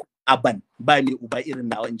khairukum aban, ba mai uba irin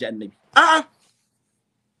nawa, inji annabi.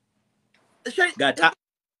 Gata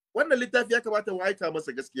wannan littafi ya kamata mu aika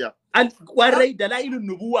masa gaskiya. Kwarai Dalailun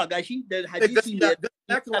Nubuwa gashi da hadisi ne.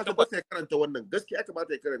 Ya kamata ya karanta wannan. Gaskiya ya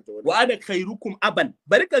kamata ya karanta wannan. Wa ana khairukum aban.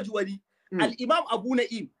 Barka ji wani. Al-Imam Abu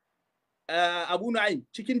Nu'aym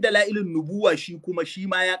cikin Dalailun Nubuwa shi kuma shi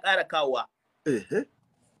ma ya ƙara kawowa.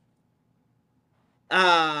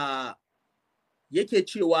 Yake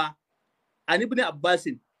cewa an Ibn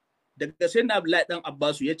Abbasin, daga sayyidina Abdullahi dan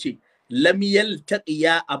Abbasu yace lam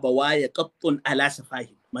yaltaqiya abawaya qattun ala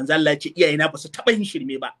safahi. Manzo Allah ce iyayena ba su taba yin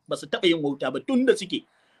shirme ba, ba su taba yin wauta ba, tunda suke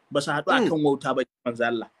ba su haɗu akan wauta ba. Manzo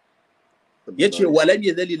Allah yace walam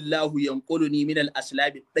yazalillahu yanquluni min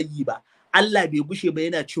al-aslab at-tayyiba, Allah bai gushe ba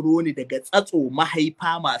yana ciro ni daga tsatso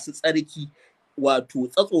mahaifa masu tsarki, wato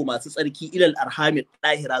tsatso masu tsarki, ilal arhamit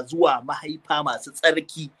dahira, zuwa mahaifa masu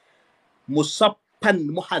tsarki, musaffan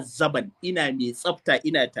muhazzaban, ina mai tsafta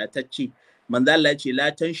ina tatacce. Manzo Allah ce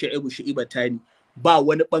la tansha'ibu shi'ibatani, ba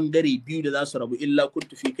wani bangare biyu da za su rabu illa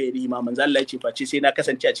kuntu fi khairihi ma, manzo Allah ce face sai na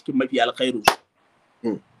kasance a cikin mafi alkhairu.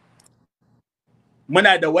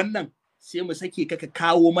 Muna da wannan sai mu sake kaka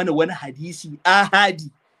kawo mana wani hadisi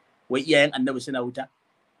ahadi wai iyayen annabi suna wuta.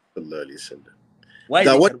 Sallallahu alaihi wasallam. Wai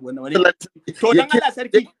da wani to dan Allah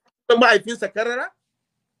sarki mahaifinsa karara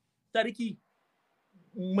sarki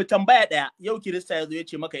mu tambaya daya, yau Kirista ya zo ya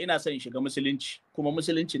ce maka ina son shiga musulunci, kuma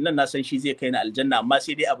musuluncin nan na san shi zai kai ni aljanna, amma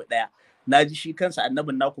sai dai abu daya, na ji shi kansa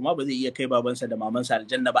annabin na kuma ba zai iya kai babansa da mamansa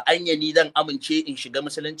aljanna ba, anya ni zan amince in shiga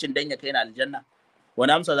musuluncin dan ya kai ni aljanna?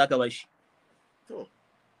 Wani amsa zaka ba shi? To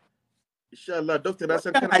insha Allah doctor na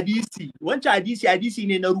san kana wancan hadisi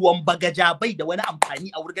ne na ruwan bagaja, bai da wani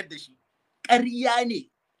amfani a wurgar da shi, ƙarya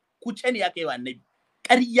ne, kuce ne ya kai wa annabi,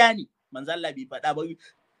 ƙarya ne. Manzo Allah bai faɗa ba.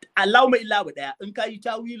 Allahumma illa ba daya, in ka yi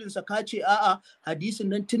tawilin sa ka ce a'a hadisin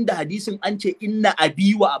nan, tunda hadisin an ce inna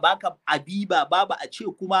abi wa abaka abiba baba, a ce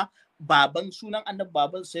kuma baban sunan annabi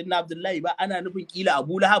baban sayyidina Abdullahi ba, ana nufin kila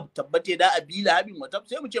Abu Lahab tabbate da Abi Lahabin wata,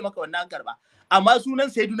 sai mu ce maka wannan karba. Amma sunan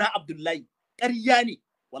sayyidina Abdullahi ƙarya ne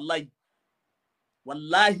wallahi.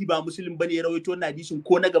 Wallahi ba muslim bane ya rawaito wannan hadisin,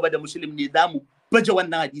 ko na gaba da muslim ne zamu baje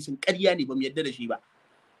wannan hadisin, ƙarya ne, bamu yadda da shi ba.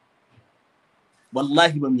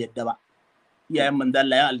 Wallahi bamu yadda ba. Iyayen manzo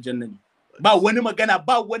Allah ya aljanna ne. Ba wani magana,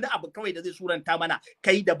 ba wani abu kawai da zai suranta mana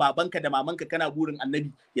kai da babanka da mamanka kana burin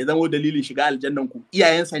annabi ya zama dalilin shiga aljannan ku.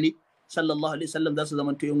 Iyayensa ne sallallahu alaihi wasallam za su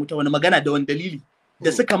zama to yan wuta, wani magana da wani dalili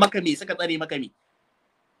da suka maka me, suka tsare maka me.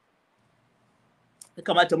 Ya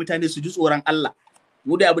kamata mutane su ji tsoron Allah.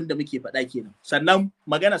 Mu da abin da muke faɗa kenan. Sannan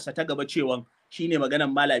maganarsa ta gaba cewan shine maganar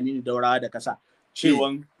malami Daurawa da kasa,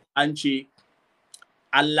 cewan an ce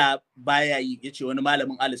Allah baya yi, yace wani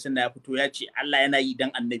malamin Sunna ya fito ya ce Allah yana yi dan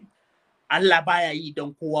annabi. Allah baya yi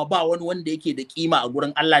dan kowa, ba wani wanda yake da kima a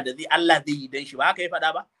gurin Allah da Allah zai yi dan shi, ba haka ya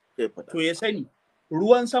faɗa ba? To ya sani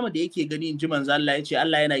ruwan sama da yake gani, in ji manzo Allah ya ce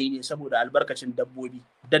Allah yana yi ne saboda albarkacin dabbobi.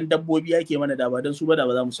 Dan dabbobi yake mana da ba dan su ba da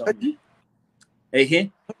ba za mu samu.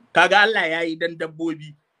 Kaga Allah ya yi dan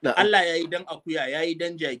dabbobi. Allah ya yi dan akuya, ya yi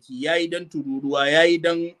dan jaki, ya yi dan tururuwa, ya yi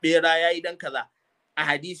dan bera, ya yi dan kaza a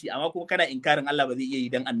hadisi, amma kuma kana inkarin Allah ba zai iya yi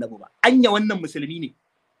dan annabi ba. Anya wannan musulmi ne.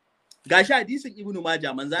 Gashi hadisin Ibn Majah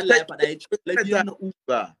manzo Allah ya faɗa ya ce labiyan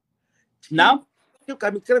uba. Na?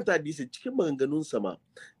 Kamin karanta hadisin cikin maganganun sama,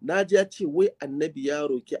 naji ya ce wai annabi ya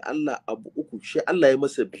roki Allah abu uku, shi Allah ya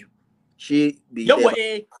masa biyu. Yawa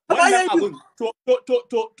wannan abun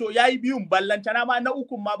to yayi biyun ballantana ma na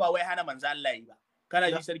ukun ma ba wai hana manzo Allah yi ba. Kana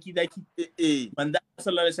ji sarki zaki? Manzo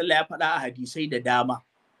sallallahu alaihi wasallam ya faɗa a hadisai da dama,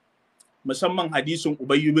 musamman hadisin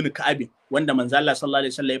Ubay ibn Ka'ab wanda manzo Allah sallallahu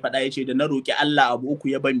alaihi wasallam ya faɗa yace da na roki Allah abu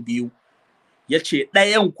uku ya ban biyu, yace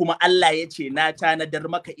ɗayan kuma Allah yace na tanadar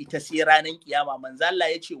maka ita sai ranar kiyama. Manzo Allah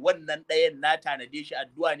yace wannan ɗayan na tanade shi,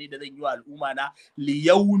 addu'a ne da zan yi wa al'umma na li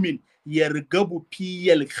yawmin yargabu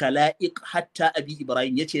fiyal khala'iq hatta abi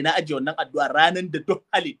Ibrahim. Yace na aje wannan addu'a ranan da duk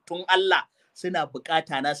halittun Allah suna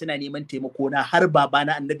bukata na, suna neman taimako na, har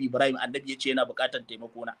babana annabi Ibrahim, annabi yace yana bukatar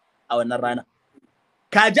taimako na a wannan rana.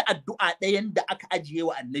 Ka ji addu'a ɗayan da aka ajiye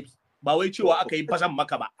wa annabi, ba wai cewa aka yi bazan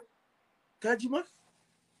maka ba. Ka ji ba?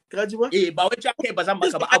 Ba wai cewa aka yi bazan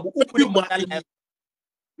maka ba, abu uku yin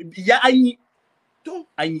ya an yi. To,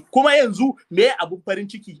 an yi. Kuma yanzu me abun farin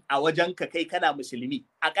ciki a wajen ka kai kana musulmi,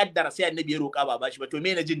 a kaddara sai annabi ya roƙa ba bashi ba, to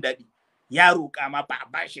me na jin daɗi? Ya roƙa ma ba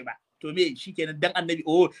bashi ba. To me shikenan dan annabi,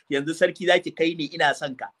 yanzu sarki zaki kai ne ina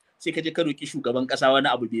son ka, sai ka je ka roƙi shugaban ƙasa wani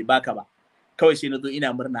abu bai baka ba. Kawai sai na zo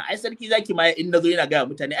ina murna, ai sarki zaki ma in na zo ina gaya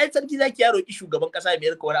mutane, ai sarki zaki ya roƙi shugaban ƙasa mai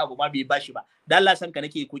yarka wani abu ma bai bashi ba, dan Allah san ka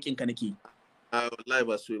nake ko kin ka nake. Wallahi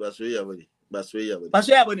ba soyayya bane. Ba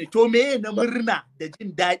soyayya bane. To me na murna da jin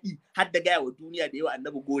daɗi har da gaya wa duniya da yawa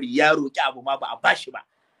annabi gori ya roƙi abu ma ba a bashi ba,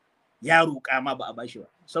 ya roƙa ma ba a bashi ba,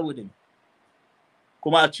 saboda ni.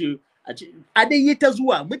 Kuma a dai yi ta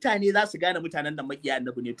zuwa, mutane za su gane mutanen nan makiya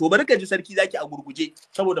annabi ne. To bari ka ji sarki zaki a gurguje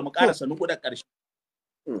saboda mu karasa nukudan ƙarshe.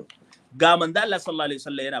 Ga manzo Allah sallallahu alaihi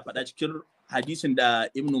wasallam yana faɗa cikin hadisin da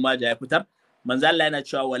Ibn Majah ya fitar, manzo Allah yana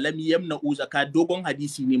cewa walam yamna'u zakat, dogon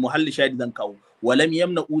hadisi ne, muhalli shahid zan kawo. Walam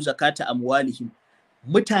yamna'u zakata amwalihim,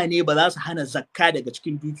 mutane ba za su hana zakka daga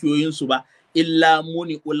cikin dukiyoyinsu ba, illa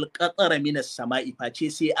muni'ul qatara minas sama'i, face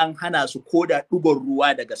sai an hana su koda dugon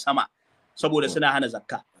ruwa daga sama, saboda suna hana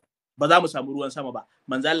zakka. Ba za mu samu ruwan sama ba.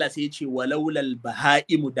 Manzo Allah sai ya ce walaulal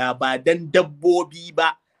bahaimu, da ba dan dabbobi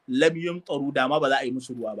ba, lam yumtaru, da ma ba za a yi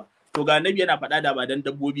musu ruwa ba. To ga annabi yana faɗa da ba dan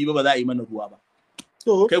dabbobi ba za a yi mana ruwa ba.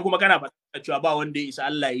 To kai kuma kana faɗa cewa ba wanda ya isa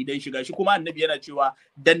Allah yi dan shiga shi, kuma annabi yana cewa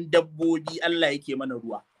dan dabbobi Allah yake mana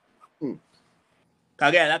ruwa.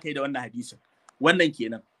 Kaga ya zaka yi da wannan hadisin? Wannan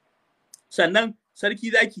kenan. Sannan sarki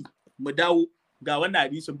zaki mu dawo ga wannan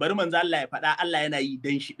hadisin, bari manzo Allah ya faɗa Allah yana yi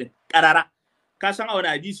dan shi din karara. Ka san a wani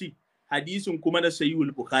hadisi? Hadisin kuma na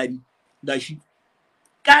Sahihul Bukhari gashi.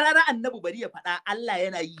 Karara annabi bari ya faɗa Allah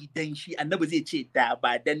yana yi dan shi, annabi zai ce da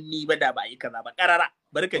ba dan ni ba da ba yi kaza ba, karara.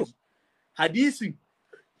 Bari ka ji hadisin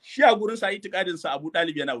shi a gurin sa itikadin sa Abu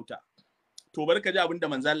Talib yana wuta. To bari ka ji abinda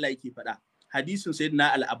manzo Allah yake faɗa. Hadisin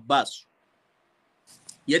Sayyidina Al-Abbas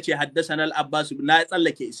yace haddathana Al-Abbas, na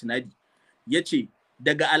tsallake isnadi, yace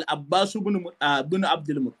daga Al-Abbas ibn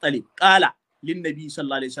Abdul Muttalib qala lin nabi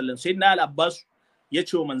sallallahu alaihi wasallam. Sayyidina Al-Abbas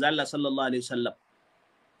yace wa manzo Allah sallallahu alaihi wasallam,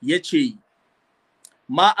 yace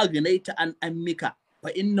ma agnaita an ammika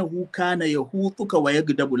fa innahu kana yahutuka wa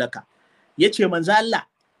yagdabu laka. Yace manzo Allah,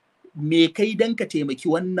 me kai dan ka taimaki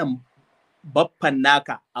wannan baffan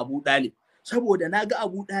naka Abu Talib, saboda naga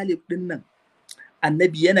Abu Talib din nan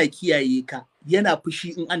annabi yana kiyaye ka, yana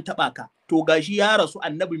fushi in an taba ka, to gashi ya rasu,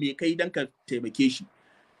 annabi me kai dan ka taimake shi?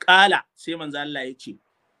 Kala sai manzo Allah yace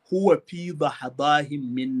huwa fi dhahdahin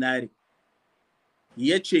min nar.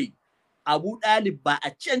 Yace Abu Dalib ba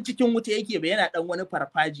a can cikin wuta yake ba, yana dan wani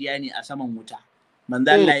farfajiya ne a saman wuta.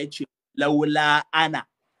 Manzo Allah yace laula ana,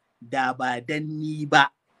 da ba dan ni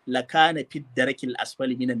ba, lakana fi darakil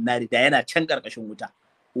asfali minan nar, da yana can karkashin wuta.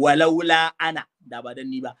 Walaula ana, da ba dan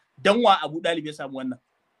ni ba. Dan wa Abu Dalib ya samu wannan?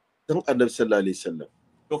 Dan Annabi sallallahu alaihi wasallam.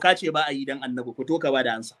 To ka ce ba a yi dan Annabi, ko to ka ba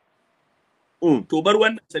da ansa. To bar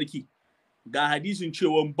wannan sarki, ga hadisin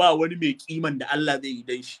cewa ba wani mai kiman da Allah zai yi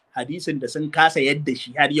dan shi, hadisin da sun kasa yadda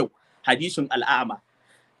shi har yau, hadisin al'ama.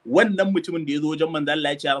 Wannan mutumin da ya zo wajen manzo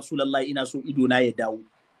Allah ya ce ya Rasulullahi ina so ido na ya dawo.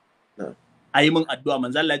 Ayi min addu'a.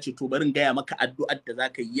 Manzo Allah ya ce to barin gaya maka addu'ar da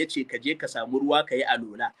zaka yi. Yace ka je ka samu ruwa ka yi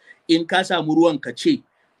alola. In ka samu ruwan ka ce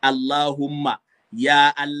Allahumma ya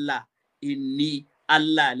Allah inni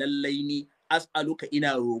Allah lallai ni as'aluka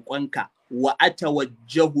ina roƙonka wa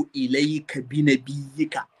atawajjahu ilayka bi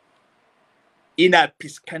nabiyyika, ina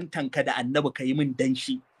fiskantanka da annabi ka yi min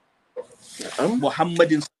danshi.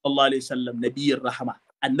 Muhammadin sallallahu alaihi wasallam nabiyyin rahama,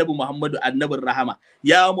 annabi Muhammadu annabin rahama.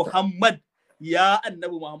 Ya Muhammad, ya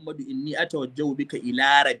annabi Muhammadu, inni atawajjahu bika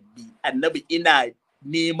ila rabbi, annabi ina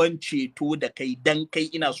neman ceto da kai, dan kai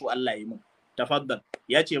ina so Allah ya yi min. Tafaddal.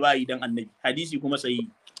 Ya ce ba yi dan annabi, hadisi kuma sahihi.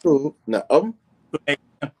 To na'am.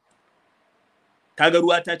 Kaga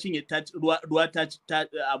ruwa ta cinye ruwa ta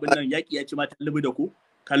abin nan yaki ya ci mata lubu da ku,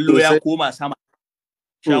 kallo ya koma sama,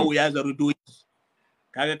 shawo ya zaru doki,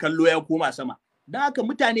 kaga kallo ya koma sama. Dan haka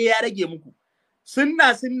mutane ya rage muku,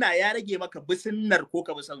 sunna ya rage maka bi sunnar ko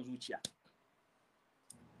ka bi son zuciya,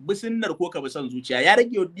 bi sunnar ko ka bi son zuciya, ya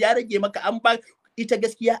rage maka. An ba ita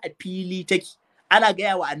gaskiya a fili take, ana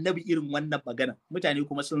gaya wa annabi irin wannan magana, mutane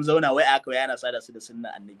kuma sun zauna wai aka yana sada su da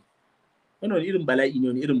sunnar annabi. Wannan wani irin bala'i ne,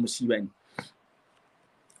 wani irin musiba ne,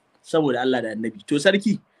 saboda Allah da annabi. To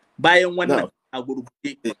sarki, bayan wannan a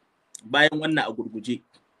gurguje,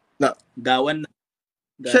 ga wannan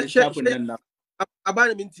ga littafin nan na a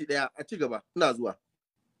bani minti daya a ci gaba, ina zuwa.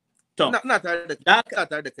 To ina tare da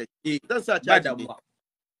kai, zan sa caji ne.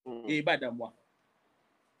 Ba damuwa.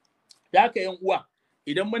 Da haka yan uwa,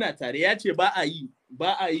 idan muna tare, ya ce ba a yi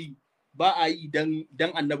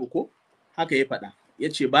dan annabi ko haka ya faɗa. Ya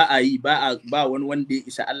ce ba a yi, ba wani wanda ya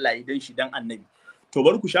isa Allah ya dan shi dan annabi. To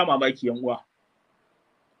bari ku sha mamaki yan uwa,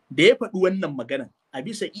 da ya faɗi wannan maganan a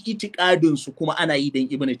bisa itikadin su kuma ana yi dan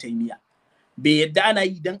Ibn Taymiyyah. Bai yadda ana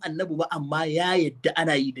yi dan annabi ba, amma ya yadda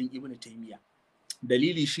ana yi dan Ibn Taymiyyah.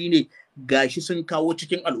 Dalili shine gashi sun kawo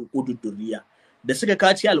cikin al'uqudud durriya, da suka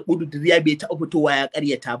kawo cikin al'uqudud durriya bai taɓa fitowa ya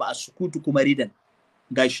ƙaryata ba, a sukutu kuma ridan.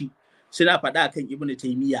 Gashi suna faɗa kan Ibn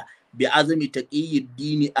Taymiyyah, bi azmi taqiyyid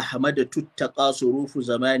dini ahmad tuttaqa surufu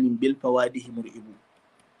zamanin bil fawadihi mur'ibu.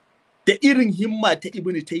 Da irin himma ta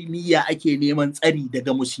Ibn Taymiyyah ake neman tsari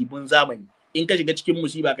daga musibin zamani. In ka shiga cikin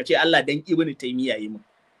musiba ka ce Allah dan Ibn Taymiyyah yi min,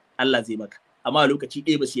 Allah zai maka. Amma a lokaci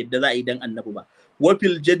ɗaya ba su yadda za a yi dan annabi ba.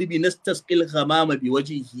 Wafil jadbi nastasqil ghamama bi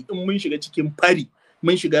wajhihi, in mun shiga cikin fari,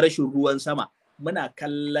 mun shiga rashin ruwan sama, muna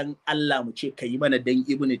kallon Allah mu ce kai mana dan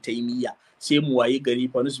Ibn Taymiyyah, sai mu wayi gari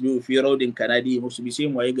fa nusbi fi raudin kanadi musu bi, sai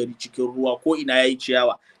mu wayi gari cikin ruwa, ko ina yayi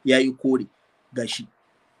ciyawa yayi kore. Gashi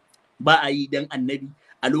ba a yi dan annabi,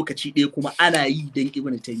 a lokaci ɗaya kuma ana yi dan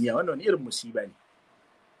Ibn Taymiyyah. Wannan wani irin musiba ne,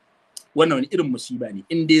 wannan wani irin musiba ne,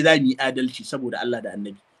 in dai za mu yi adalci saboda Allah da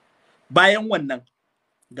annabi. Bayan wannan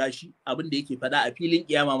gashi abin da yake faɗa a filin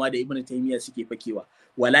kiyama ma da Ibn Taymiyyah suke fakewa,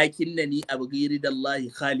 walakinnani abghiri dallahi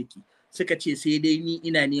khaliqi, suka ce sai dai ni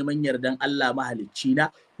ina neman yardan Allah mahalicci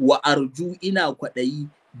na, wa arju ina kwaɗayi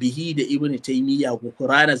bihi da Ibn Taymiyyah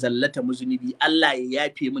gufrana zallata muznibi, Allah ya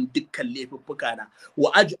yafe min dukkan laifuffuka na,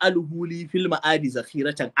 wa aj'aluhu li fil ma'adi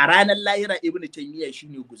zakhiratan, a ranar lahira Ibn Taymiyyah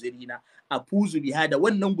shine guzuri na, afuzu biha, da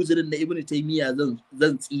wannan guzurin na Ibn Taymiyyah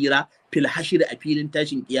zan tsira fil hashir, a filin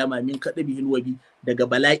tashin kiyama, min kadabihil wabi, daga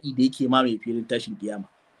bala'i da yake mamaye filin tashin kiyama.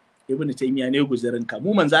 Ibn Taymiyyah ne guzurin ka,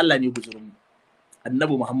 mu manzo Allah ne guzurin mu,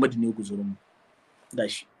 annabi Muhammad ne guzurin mu.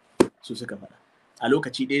 Gashi su suka faɗa a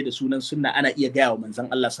lokaci ɗaya da sunan sunna, ana iya gaya wa manzon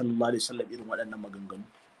Allah sallallahu alaihi wasallam irin waɗannan maganganu.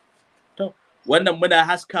 To wannan muna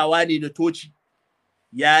haskawa ne da toci,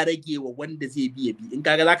 ya rage wa wanda zai bi ya bi. In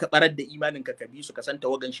kaga zaka barar da imanin ka bi su, ka san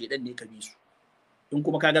tawagan shedan ne ka bi su. In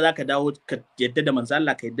kuma kaga zaka dawo ka yadda da manzon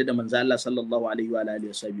Allah, ka yadda da manzon Allah sallallahu alaihi wa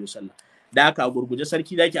alihi wasallam. Da haka a gurguje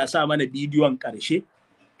sarki zaki a sa mana bidiyon ƙarshe.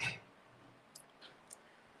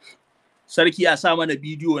 Sarki a sa mana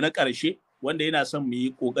bidiyo na ƙarshe, wanda yana son mu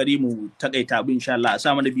yi ƙoƙari mu takaita abin, insha Allah a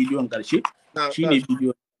sa mana bidiyon ƙarshe. Shine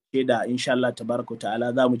bidiyo da insha Allah tabaraka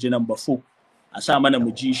ta'ala za mu ji nan bafo, a sa mana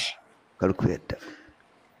mu ji shi. Karku yadda.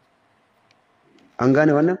 An gane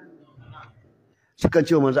wannan? Sukan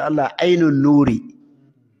ce wa manzo Allah ainun nuri,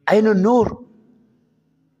 ainun nur.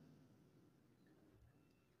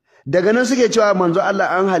 daga nan suke cewa manzo Allah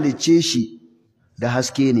an halicce shi da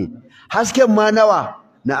haske ne. Hasken ma nawa?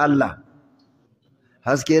 Na Allah.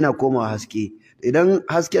 Haske yana komawa haske. Idan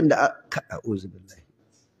hasken da a'udhu billahi.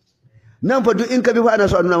 Nan fa duk in ka bi fa ana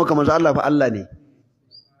so a nuna maka manzo Allah fa Allah ne.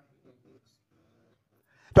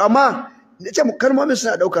 To amma nace kalmomin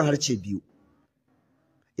suna daukan harce biyu.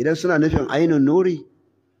 Idan suna nufin ainun nuri,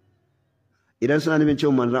 idan suna nufin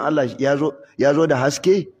cewa manzon Allah ya zo da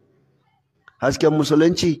haske, hasken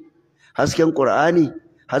musulunci, hasken Qur'ani,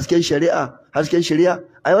 hasken shari'a,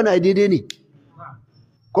 ai wannan ai daidai ne.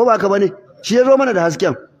 Ko ba ka bane? Shi ya zo mana da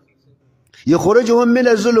hasken. Yukhrijuhum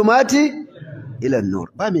minaz zulumati ila an-nur.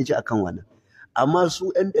 Ba mai ji akan wannan. Amma su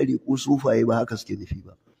ɗan ɗariƙu sufaye ba haka suke nufi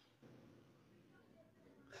ba.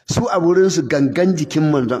 Su a wurinsu gangan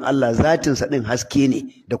jikin manzon Allah zatinsa ɗin haske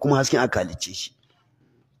ne da kuma hasken aka halicce shi.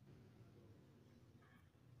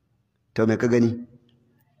 To me ka gani?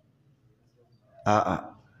 A'a.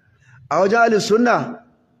 A wajen ahlus sunna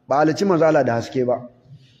ba halicci manzon Allah da haske ba.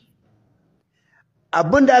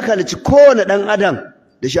 Abin da aka halicci kowane ɗan adam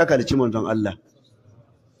da shi aka halicci manzon Allah.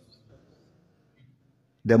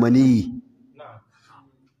 Da maniyi.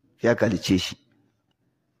 Ya aka halicce shi.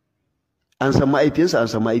 An san mahaifinsa, an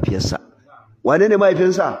san mahaifiyarsa. Wane ne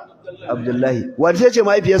mahaifinsa? Abdullahi. Wace ce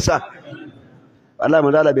mahaifiyarsa? Allah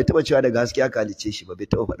manzo Allah bai taba cewa daga haske aka halicce shi ba, bai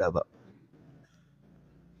taba faɗa ba.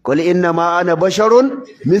 Qul inna ma ana basharun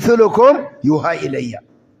mithlukum yuha ilayya.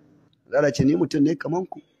 Allah ce ni mutum ne kaman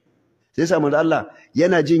ku. Sai sa manzo Allah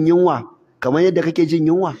yana jin yunwa kamar yadda kake jin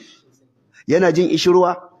yunwa. Yana jin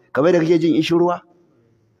ishirwa kamar yadda kake jin ishirwa.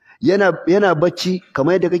 Yana bacci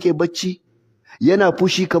kamar yadda kake bacci. Yana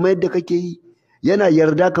fushi kamar yadda kake yi, yana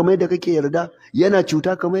yarda kamar yadda kake yarda, yana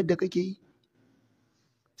cuta kamar yadda kake yi.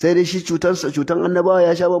 Sai dai shi cutan annabawa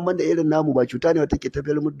ya sha bamban da irin namu, ba cuta ne wata ke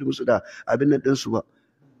tafiyar musu da abin nan ɗinsu ba,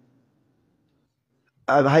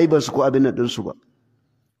 a haibarsu ko abin nan ɗinsu ba.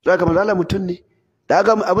 Za ka manzo Allah mutum ne, da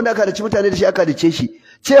aka abin da aka halicci mutane da shi aka halicce shi,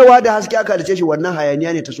 cewa da haske aka halicce shi wannan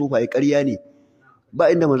hayaniya ne ta sufaye, ƙarya ne. Ba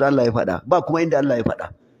inda manzo Allah ya faɗa, ba kuma inda Allah ya faɗa.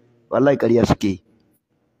 Wallahi ƙarya suke yi.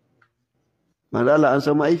 Manzo Allah an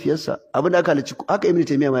san mahaifiyarsa, abin da aka halicci, haka Ibn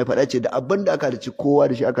Taymiyyah ma ya faɗa ce da abin da aka halicci kowa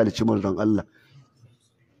da shi aka halicci manzon Allah.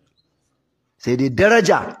 Sai dai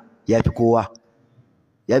daraja ya fi kowa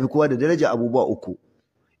da daraja abubuwa uku: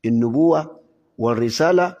 innubuwa wal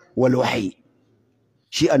risala wal wahyi.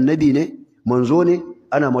 Shi annabi ne, manzo ne,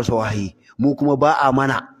 ana masa wahayi, mu kuma ba a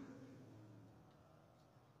mana.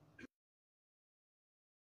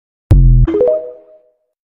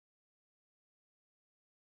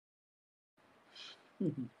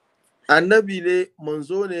 Annabi ne,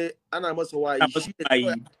 manzo ne, ana masa wahayi.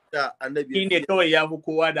 Shi ne kawai ya fi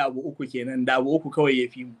kowa da abu uku kenan, da abu uku kawai ya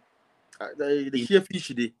fi mu. Da shi ya fi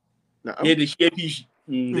shi dai. Ne da shi ya fi shi.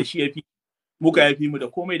 Da shi ya fi. Muka ya fi mu da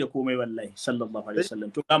komai wallahi sallallahu alaihi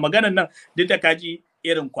wasallam. To ga maganar nan duk da kaji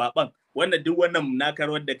irin kwaban, wannan duk wannan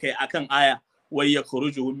nakarwar da kai akan aya wai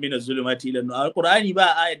yakhrujuhum min az-zulumati ila an-nur. Al-Qur'ani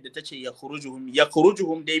ba ayar da tace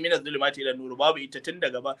yakhrujuhum dai min az-zulumati ila an-nur, babu ita tun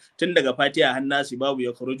daga Fatiha har Nasi, babu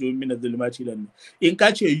yakhrujuhum min az-zulumati ila an-nur. In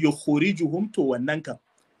ka ce yakhrujuhum to wannan kan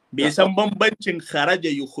bai san bambancin kharaja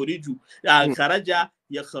yukhriju, kharaja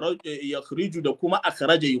yakhriju da kuma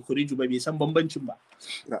akhraja yukhriju ba, bai san bambancin ba.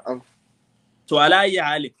 Na'am. To ala ayi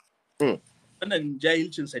halin wannan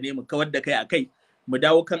jahilcin sa ne mu kawar da kai akai, mu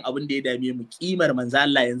dawo kan abin da ya dame mu, kimar manzo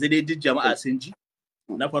Allah. Yanzu dai duk jama'a sun ji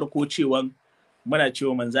na farko cewa muna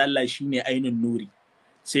cewa manzo Allah shine ainun nuri.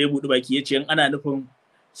 Sai budu baki yace in ana nufin,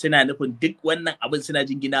 suna nufin duk wannan abin suna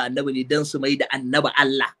jingina annabi ne dan su mai da annabi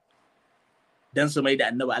Allah, dan su mai da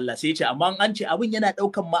annabi Allah. Sai ce amma an ce abin yana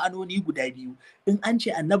daukan ma'anoni guda biyu. In an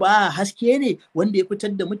ce annabi haske ne wanda ya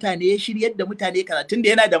fitar da mutane, ya shiryar da mutane kaza, tunda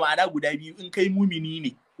yana da ma'ana guda biyu. In kai mumini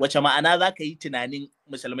ne, wace ma'ana za ka yi tunanin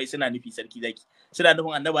musulmai suna nufi? Sarki zaki, suna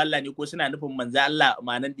nufin annabi Allah ne ko suna nufin manzo Allah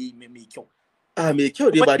ma'anan da mai kyau? Mai kyau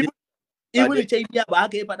dai ba dai. Ibn Taymiyyah ba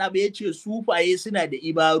haka ya faɗa ba, yace sufaye suna da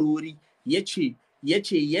ibarori,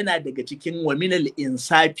 yace yana daga cikin wa minal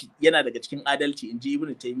insafi, yana daga cikin adalci, inji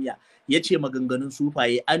Ibn Taymiyyah. Yace maganganun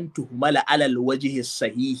sufaye an tuhmala alal wajhi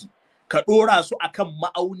sahihi, ka dora su akan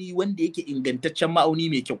ma'auni wanda yake ingantaccen ma'auni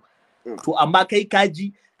mai kyau. To amma kai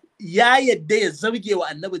kaji ya yadda ya zarge wa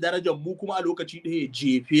annabi darajar, mu kuma a lokaci ɗaya ya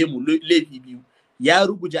jefe mu laifi biyu. Ya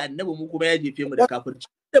ruguje annabi, mu kuma ya jefe mu da kafirci.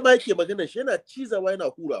 Da ba yake magana shi yana cizawa yana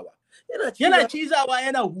hurawa.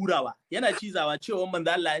 Yana cizawa cewa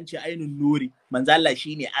manzo Allah an ce ainun nuri, manzo Allah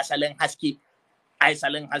shine asalin haske.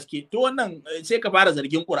 To wannan sai ka fara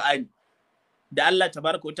zargin Qur'ani da Allah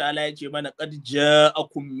tabaraka wa ta'ala ya ce mana qad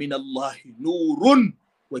ja'akum minallahi nurun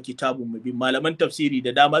wa kitabun mubin. Malaman tafsiri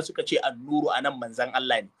da dama suka ce an-nuru anan manzon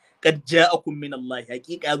Allah ne. qad ja'akum min Allah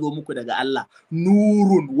haqiqa zo muku daga Allah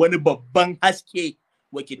nurun wani babban haske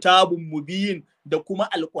wa kitabun mubin da kuma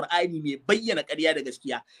alqur'ani mai bayyana ƙarya da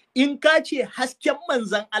gaskiya. In ka ce hasken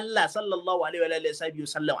manzon Allah sallallahu alaihi wa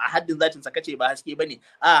sallam a haddin zatin sa kace ba haske bane,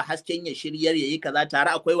 a hasken ya shiryar yayi kaza tare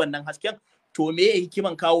akwai wannan hasken, to me ya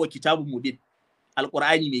hikiman kawo wa kitabun mubin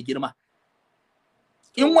alqur'ani mai girma?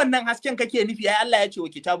 In wannan hasken kake nufi ai Allah ya ce wa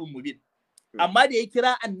kitabun mubin, amma da ya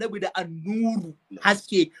kira annabi da annuru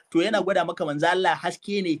haske, to yana gwada maka manzo Allah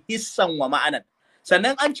haske ne hissan wa ma'anan.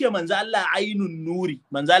 Sannan an ce manzo Allah ainun nuri,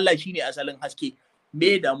 manzo Allah shine asalin haske.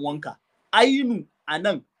 Me damuwanka? Ainu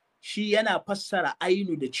anan shi yana fassara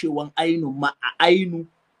ainu da cewan ainu ma ainu,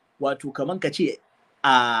 wato kaman ka ce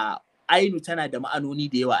a ainu tana da ma'anoni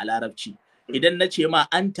da yawa a larabci. Idan na ce ma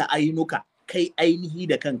anta ainuka, kai ainihi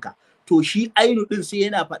da kanka, to shi ainu din sai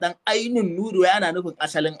yana faɗan ainun nuru yana nufin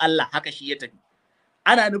asalin Allah, haka shi ya tafi.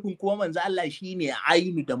 Ana nufin kuma manzo Allah shine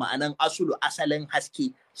ainu da ma'anan asulu asalin haske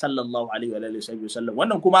sallallahu alaihi wa sallam.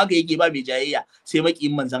 Wannan kuma haka yake ba mai jayayya sai makiyin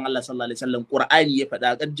manzon Allah sallallahu alaihi wasallam. Qur'ani ya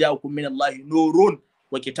faɗa qad ja'akum min Allah nurun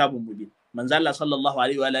wa kitabun mubin. Manzo Allah sallallahu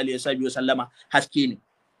alaihi wa sallama haske ne.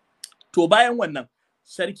 To bayan wannan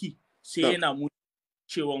sarki sai yana mu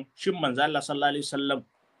cewa shin manzo Allah sallallahu alaihi wasallam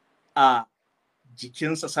a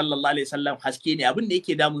jikinsa sallallahu alaihi wasallam haske ne. Abin da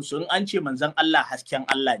yake damun su in an ce manzon Allah hasken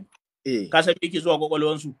Allah ne. Ka san me yake zuwa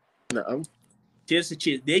kwakwalwansu? Na'am. Sai su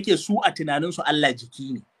ce da yake su a tunaninsu Allah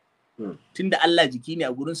jiki ne. Tunda Allah jiki ne a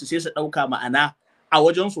gurinsu sai su ɗauka ma'ana a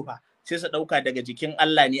wajensu fa. Sai su ɗauka daga jikin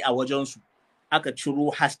Allah ne a wajensu. Aka ciro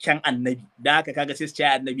hasken annabi. Da haka kaga sai su ce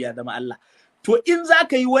annabi ya zama Allah. To in za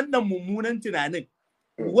ka yi wannan mummunan tunanin,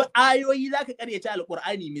 ayoyi za ka ƙaryata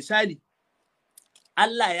alƙur'ani. Misali,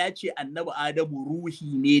 Allah ya ce annabi Adamu ruhi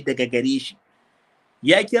ne daga gare shi.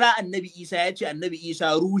 Ya kira annabi Isa ya ce annabi Isa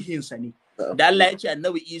ruhinsa ne. Da Allah ya ce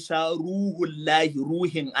annabi Isa ruhullahi,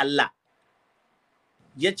 ruhin Allah.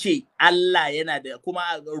 Ya ce Allah yana da kuma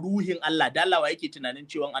ruhin Allah. Da Allah wa yake tunanin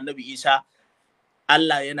cewa annabi Isa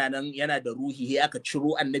Allah yana nan yana da ruhi, sai aka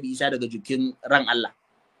ciro annabi Isa daga jikin ran Allah.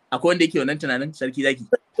 Akwai wanda yake wannan tunanin sarki zaki?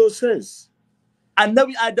 So sense.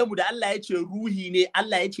 Annabi Adamu da Allah ya ce ruhi ne,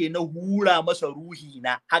 Allah ya ce na hura masa ruhi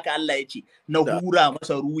na, haka Allah ya ce na hura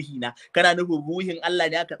masa ruhi na. Kana nufin ruhin Allah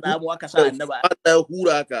ne aka tsamo aka sa annabi Allah ya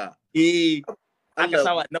hura ka. Aka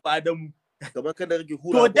sa wa annabi Adamu. Kamar kada rage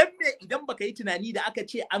hura. To dan me idan baka yi tunani da aka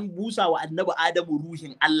ce an busa wa annabi Adamu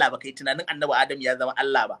ruhin Allah, baka yi tunanin annabi Adamu ya zama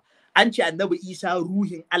Allah ba. An ce annabi Isa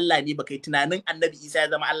ruhin Allah ne, baka yi tunanin annabi Isa ya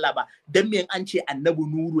zama Allah ba. Dan me an ce annabi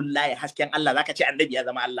nurullahi hasken Allah, zaka ce annabi ya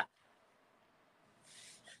zama Allah.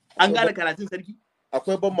 An gane karatun sarki?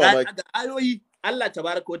 Akwai ban mamaki. Ga ayoyi Allah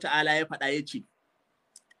tabaraka wa ta'ala ya faɗa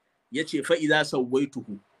yace fa idza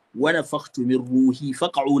sawaituhu wa nafakhtu min ruhi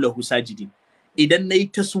faq'u lahu sajidin. Idan nayi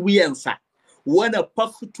taswiyansa wa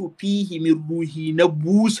nafakhtu fihi min ruhi, na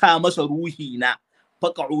busa masa ruhi na,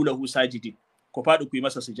 faq'u lahu sajidin, ku faɗi ku yi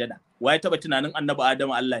masa sujada. Waye taba tunanin annabi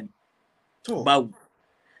Adamu Allah ne? To babu.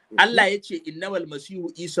 Allah yace innamal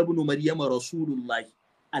masihu Isa ibn Maryama rasulullahi.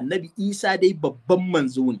 Annabi Isa dai babban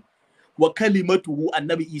manzo ne. Wa kalimatuhu,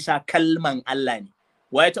 annabi Isa kalman Allah ne.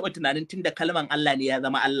 Wa ya taɓa tunanin tunda kalman Allah ne ya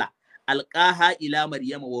zama Allah? Alqaha ila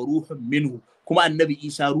Maryama wa ruhun minhu, kuma annabi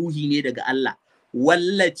Isa ruhi ne daga Allah.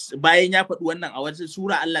 Wallati, bayan ya faɗi wannan a wata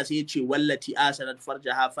sura Allah sai ya ce wallati asanat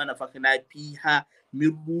farjaha fa nafakhna fiha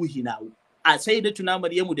min ruhina. A sai da tuna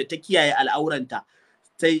Maryamu da ta kiyaye al'auranta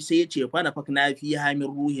sai ya ce fa nafakhna fiha min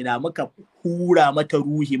ruhina, muka hura mata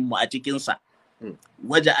ruhin mu a cikin sa.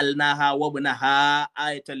 Waja'alnaha wa ibnaha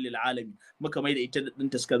ayatan lil alamin, muka mai da ita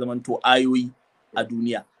dinta suka zamanto ayoyi a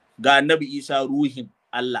duniya. Ga annabi Isa ruhin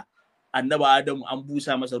Allah, annabi Adamu an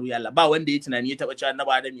busa masa ruhi Allah. Ba wanda ya tunani ya taba cewa annabi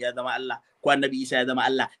Adamu ya zama Allah ko annabi Isa ya zama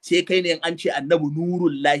Allah. Sai kai ne an ce annabi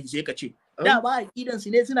nurullahi sai ka ce da ba aqidan su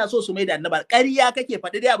ne suna so su mai da annabi ƙarya kake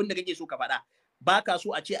faɗi dai abin da kake so ka faɗa. Ba ka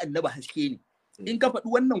so a ce annabi haske ne. In ka faɗi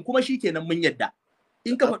wannan kuma shikenan mun yadda.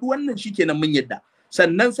 In ka faɗi wannan shikenan mun yadda.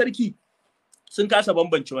 Sannan sarki sun kasa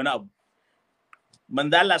bambance wani abu.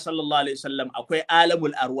 Manzo Allah sallallahu alaihi wasallam akwai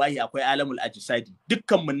alamul arwahi, akwai alamul ajsadi.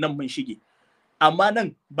 Dukkan mun nan mun shige. Amma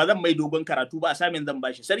nan ba zan mai dogon karatu ba, a samin zan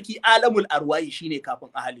bashi. Sarki alamul arwahi shine kafin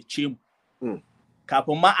a halicce mu.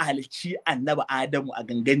 Kafin ma a halicci annabi Adamu a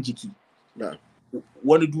gangan jiki.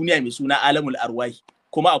 Wani duniya mai suna alamul arwahi.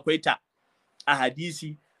 Kuma akwai ta a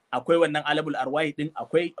hadisi, akwai wannan alamul arwahi din,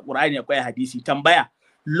 akwai Qur'ani, akwai hadisi. Tambaya,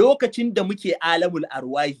 lokacin da muke alamul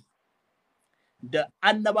arwahi da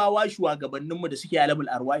annabawa shugabanninmu da suke alamul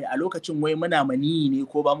arwahi, a lokacin wai muna maniyi ne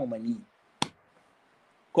ko ba mu maniyi?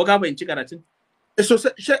 Ko ka fahimci karatun? So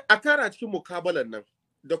a kara cikin mukabalan nan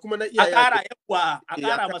da kuma na iyaye. A kara yawa, a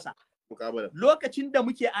kara masa. lokacin da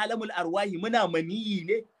muke alamul arwahi muna maniyi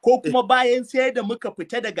ne ko kuma bayan sai da muka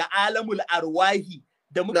fita daga alamul arwahi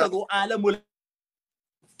da muka zo alamul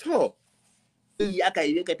to aka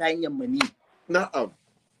yi ka ta hanyar maniyi. Na'am.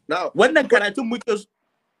 Wannan karatun muke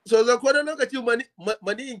so za ko da lokacin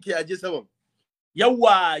maniyin ke aje saman.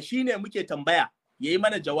 Yawwa shine muke tambaya yayi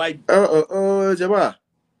mana jawabi. Jama'a.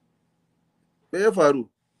 Me ya faru?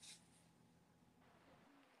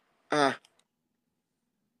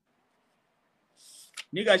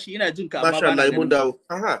 Ni gashi ina jin ka amma Masha Allah mun dawo.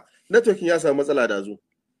 Networking ya samu matsala da zu.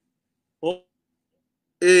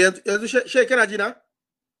 Yanzu Shek kana ji na?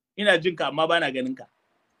 Ina jin ka amma bana ganin ka.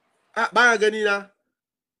 Bana gani na.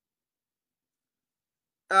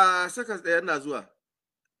 Sakas ɗaya na zuwa.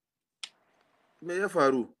 Me ya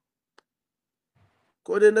faru?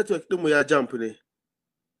 Ko dai network ɗinmu ya jump ne?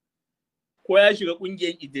 Ko ya shiga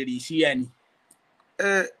ƙungiyar Idrisiya ne?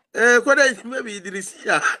 Ko dai maybe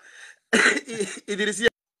Idrisiya. Idrisiya.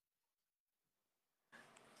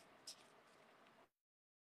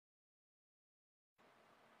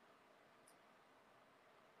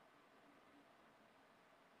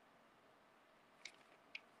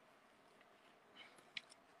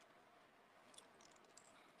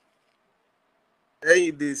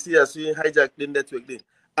 Idrisiya sun yi hijack din network din.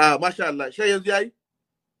 Masha Allah. Shi yanzu yayi?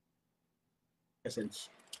 Kasance.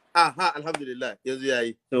 Alhamdulillah. Yanzu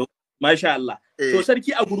yayi. Masha Allah. To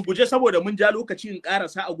sarki a gurguje saboda mun ja lokaci in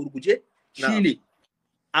karasa a gurguje shine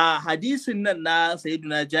a hadisin nan na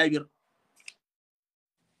Sayyiduna Jabir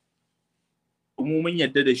mun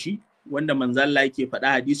yadda da shi wanda manzo Allah yake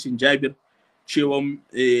faɗa hadisin Jabir cewa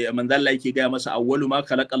manzo Allah yake ga masa awwalu ma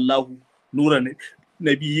khalaqallahu nuran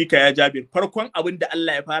nabiyika ya Jabir farkon abin da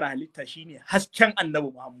Allah ya fara halitta shine hasken Annabi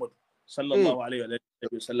Muhammad sallallahu alaihi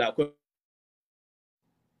wa sallam.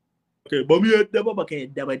 Ba mu yadda ba baka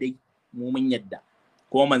yadda ba dai mu mun yadda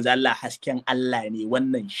kuma manzo Allah hasken Allah ne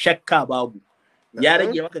wannan shakka babu ya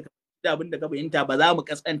rage maka da abin da ka fahimta ba za mu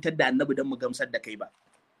kaskantar da Annabi dan mu gamsar da kai ba.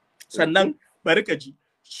 Sannan bari ka ji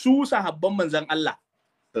su sahabban manzon Allah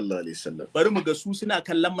sallallahu alaihi wasallam bari mu ga su suna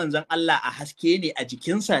kallon manzon Allah a haske ne a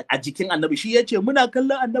jikinsa a jikin Annabi shi yace muna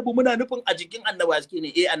kallon Annabi muna nufin a jikin Annabi haske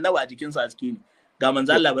ne Annabi a jikinsa haske ne ga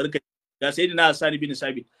manzon Allah bari ka ga sayyidina Hassan bin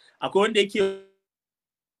Sabit akwai wanda yake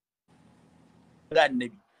ga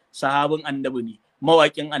Annabi sahabin Annabi ne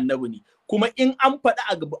mawakin Annabi ne kuma in an faɗi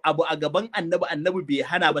abu a gaban Annabi bai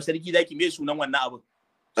hana ba sarki zaki me sunan wannan abin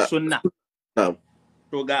sunna.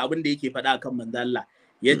 To ga abin da yake faɗa kan manzo Allah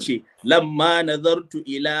yace lamma nazartu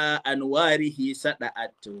ila anwarihi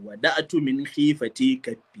sada'at wa da'atu min khifati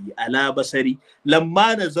kaffi ala basari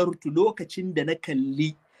lamma nazartu lokacin da na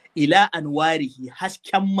kalli ila anwarihi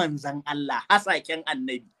hasken manzon Allah hasaken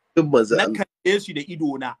Annabi na kalle su da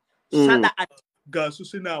ido na sada'at ga su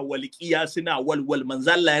suna walƙiya suna walwal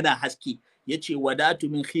manzo Allah yana haske yace wadatu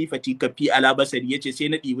min khifati kaffi ala basari yace sai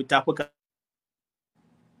na ɗibi tafuka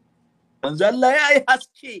manzo Allah ya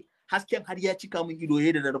yi hasken har ya cika min ido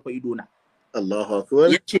yayin da na rufe ido na Allahu akbar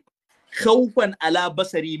yace khawfan ala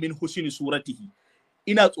basari min husni suratihi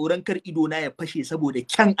ina tsoron kar ido na ya fashe saboda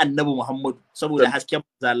kyan Annabi Muhammad saboda hasken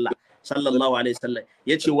manzo Allah sallallahu alaihi wasallam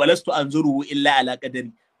yace walastu anzuru illa ala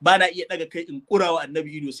qadari bana iya daga kai in kurawa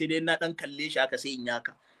Annabi ido sai dai na dan kalle shi haka sai in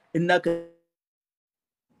yaka in naka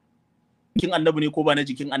jikin Annabi ne ko ba na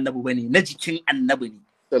jikin Annabi bane na jikin Annabi ne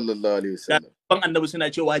sallallahu alaihi wasallam ban Annabi suna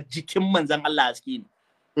cewa jikin manzon Allah haske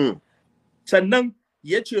ne sannan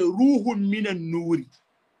yace ruhun minan nuri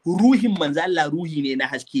ruhin manzon Allah ruhi ne na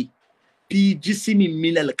haske fi jismin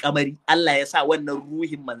minal qamari Allah ya sa wannan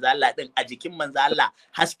ruhin manzon Allah din a jikin manzon Allah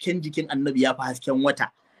hasken jikin Annabi ya fi hasken wata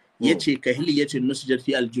yace kahili yace nusjar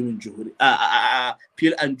fi aljumin juhuri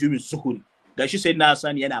fil anjumin suhuri gashi sai na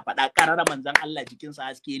sani yana faɗa karara manzon Allah jikinsa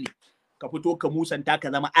haske ne ka fito ka musanta ka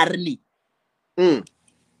zama arni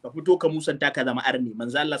ka fito ka musanta ka zama arni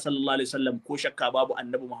manzo Allah sallallahu alaihi wasallam ko shakka babu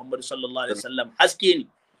Annabi Muhammad sallallahu alaihi wasallam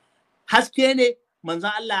haske ne manzo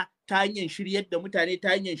Allah ta hanyar shiryar da mutane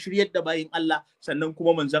ta hanyar shiryar da bayin Allah sannan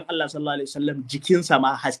kuma manzon Allah sallallahu alaihi wasallam jikinsa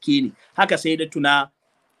ma haske ne haka sai da tuna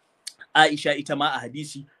Aisha ita ma a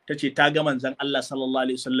hadisi tace ta ga manzon Allah sallallahu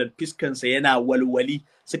alaihi wasallam fiskansa yana walwali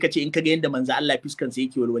suka ce in kaga yanda manzon Allah fiskansa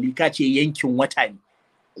yake walwali ka ce yankin wata ne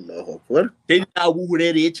Allahu akbar sai Abu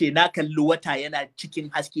Hurairah yace na kalli wata yana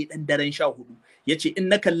cikin haske dan daren 14 yace in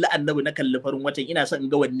na kalli Annabi na kalli farin watan ina son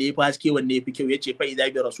in ga wanne yafi haske wanne yafi kyau yace fa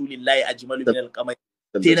idza bi rasulillahi ajmalu min al-qamar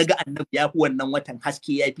sai naga Annabi yafi wannan watan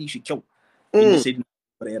haske yafi shi kyau sai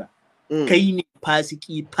Hurairah kai ne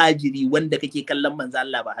fasiki fajiri wanda kake kallon manzo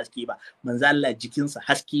Allah ba haske ba. Manzo Allah jikinsa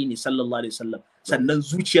haske ne sallallahu alaihi wasallam, sannan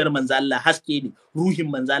zuciyar manzo Allah haske ne,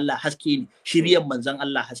 ruhin manzo Allah haske ne, shiriyar manzon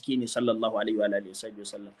Allah haske ne sallallahu alaihi wa alihi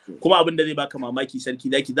wasallam. Kuma abin da zai baka mamaki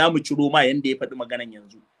sarki zaki zamu ciro ma yanda ya faɗi maganan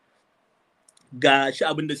yanzu. Ga shi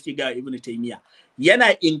abin da suke ga Ibn Taymiyyah,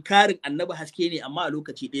 yana inkarin annabi haske ne, amma a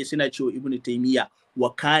lokaci ɗaya suna cewa Ibn Taymiyyah wa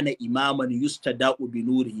kana imaman yustada'u bi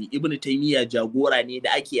nurihi. Ibn Taymiyyah jagora ne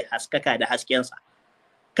da ake haskaka da haskensa.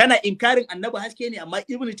 Kana inkarin annabi haske ne, amma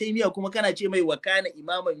Ibn Taymiyyah kuma kana ce mai wa kana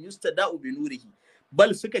imaman yustada'u bi nurihi.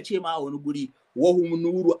 Bal suka ce ma a wani guri wa hum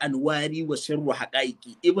nuru anwari wa sirru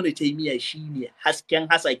haqaiqi. Ibn Taymiyyah shine hasken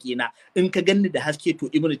hasake na, in ka ganni da haske to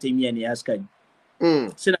Ibn Taymiyyah ne ya haska ni.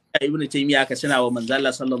 Suna da Ibn Taymiyyah ka suna wa manzo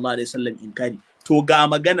Allah sallallahu alaihi wasallam inkari. To ga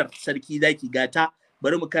maganar sarki zaki gata,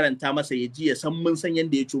 bari mu karanta masa ya ji ya san mun san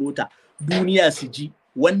yanda ya ciro ta, duniya su ji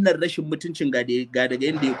wannan rashin mutuncin ga daga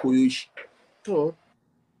yanda ya koyo shi. To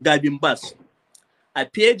ga Bin Bas a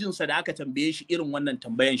pejinsa da aka tambaye shi irin wannan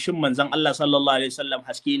tambayan, shin manzon Allah sallallahu alaihi wasallam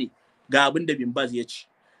haske ne? Ga abin da Bin Bas ya ce,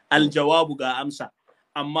 aljawabu ga amsa,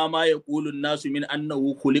 amma ma yaqulun nasu min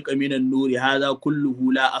annahu khuliqa minan nuri hadha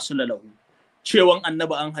kulluhu la asla lahu. Cewan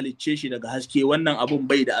annabi an halicce shi daga haske, wannan abun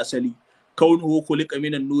bai da asali. Kaunuhu khuliqa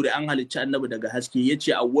minan nuri, an halicci annabi daga haske.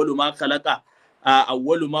 Yace awwalu ma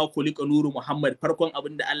khuliqa nuru Muhammad, farkon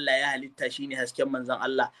abin da Allah ya halitta shine hasken manzon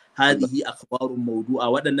Allah. Hadihi akhbarun mawdu'a,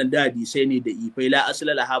 waɗannan da hadisai ne da ifai, la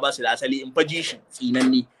asla laha, ba su da asali. In faji shi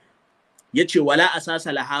tsinanni. Yace wala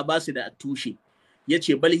asasa laha, ba su da tushe.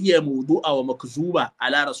 Yace bal hiya mawdu'a wa makzuba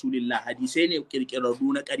ala rasulillah, hadisai ne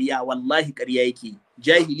kirkirarru na ƙarya, wallahi ƙarya yake,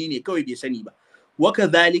 jahili ne kawai bai sani ba. Waka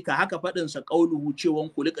zalika, haka faɗin sa qauluhu cewan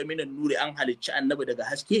kulika minan nuri, an halicci annabi daga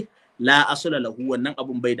haske, la asala lahu, wannan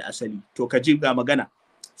abun bai da asali. To ka ji ga magana,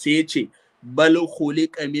 sai yace bal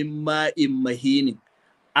khuliqa min ma'in mahinin,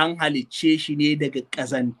 an halicce shi ne daga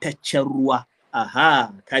kazantaccen ruwa.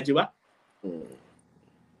 Aha, ka ji ba?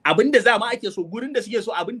 Abinda za ma ake so, gurin da suke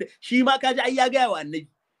so, abinda shi ma kaji ai ya gaya wa annabi,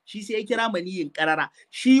 shi sai ya kira maniyin karara.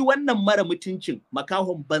 Shi wannan mara mutuncin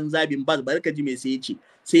makahon banza Bin Bas, barka ji me sai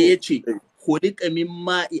ya ce khuliqa min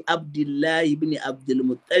ma'i Abdullahi ibn Abdul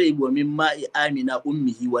Muttalib wa min ma'i Amina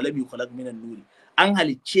ummihi wa lam yukhlaq minan nuri. An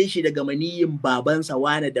halicce shi daga maniyin babansa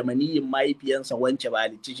wane da maniyin mahaifiyansa wance, ba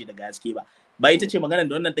halicce shi daga haske ba. Ba ita ce maganar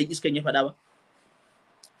da wannan dan iskan ya faɗa ba?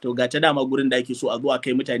 To ga ta dama gurin da ake so a zo a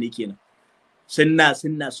kai mutane kenan.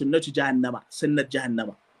 Sunnatu jahannama, sunnat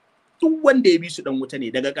jahannama. Duk wanda ya bi su dan wuta ne.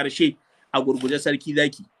 Daga ƙarshe a gurguje sarki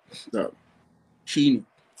zaki shine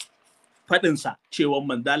fadin sa cewa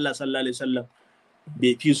manzo Allah sallallahu alaihi wasallam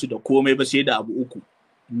bai fi su da komai ba sai da abu uku: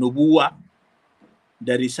 nubuwa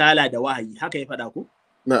da risala da wahayi. Haka ya faɗa ko?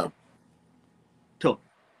 Na'am. To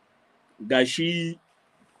gashi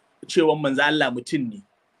cewa manzo Allah mutum ne.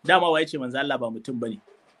 Dama waye ce manzo Allah ba mutum bane?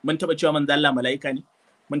 Mun taba cewa manzo Allah mala'ika ne?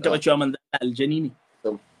 Mun taba cewa manzo Allah aljani ne?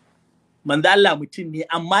 Manzo Allah mutum ne,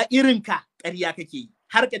 amma irin ka ƙarya kake yi.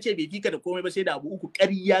 Har ka ce bai fika da komai ba sai da abu uku,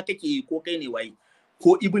 ƙarya kake yi. Ko kai ne waye?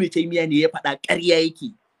 Ko Ibn Taymiyyah ne ya faɗa, ƙarya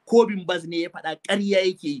yake. Ko Bin Baz ne ya faɗa, ƙarya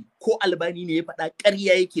yake yi. Ko Albani ne ya faɗa,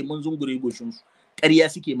 ƙarya yake. Mun zungure goshin su, ƙarya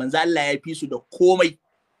suke. Manzo Allah ya fi su da komai,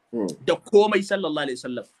 da komai sallallahu alaihi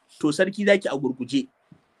wasallam. To sarki zaki a gurguje,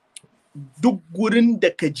 duk gurin da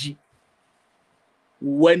ka ji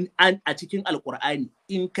wani a cikin alkur'ani,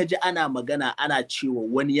 in ka ji ana magana ana cewa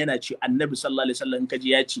wani yana ce annabi sallallahu alaihi wasallam, in ka ji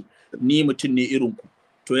ya ce ni mutum ne irin ku,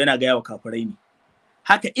 to yana gaya wa kafirai ne.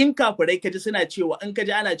 Haka in kafirai ka ji suna cewa, in ka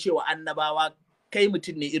ji ana cewa annabawa kai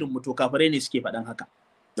mutum ne irin mu, to kafirai ne suke faɗan haka.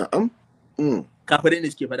 Na'am. Kafirai ne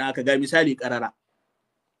suke faɗan haka. Ga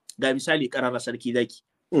misali karara sarki zaki.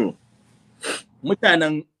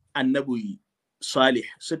 Mutanen annabi Salih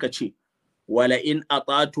suka ce wala in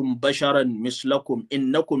atatum basharan mislakum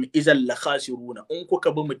innakum izal la khasiruna, in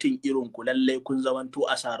kuka bi mutum irin ku lallai kun zamanto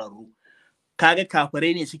asararru. Kaga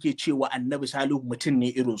kafirai ne suke cewa annabi Salihu mutum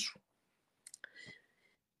ne irin su.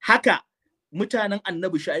 Haka mutanen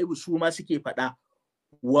annabi Shu'aibu su ma suke faɗa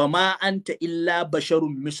wa ma anta illa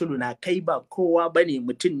basharun misluna, kai ba kowa bane,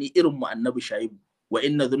 mutum ne irin mu annabi Shu'aibu. Wa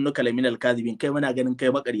inna dhunnuka laminal kadhibin, kai muna ganin kai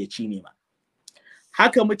makaryaci ne ma.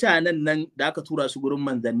 Haka mutanen nan da aka tura su gurin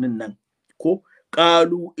manzannin nan, ko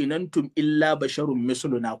qalu inantum illa basharun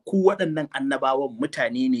misluna, ku waɗannan annabawan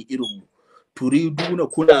mutane ne irin mu. Turiduna,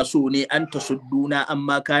 kuna so ne an tasudduna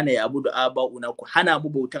amma kana ya abudu aba'una, ku hana mu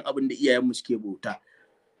bautan abin da iyayen mu suke bauta.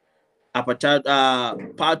 A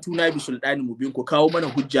fatuna bi sultani mubin, ku kawo mana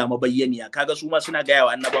hujja mabayyaniya. Kaga su ma suna gaya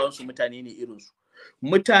wa annabawan su mutane ne irin su.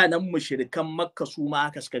 Mutanen mushrikan Makka su ma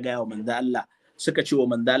haka suka gaya wa manzo Allah, suka ce wa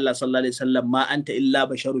manzo Allah sallallahu alaihi wasallam ma anta illa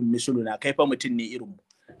basharun misluna, kai fa mutum ne irin mu.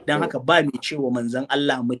 dan haka ba mai cewa manzon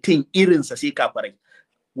Allah mutum irinsa sai kafirai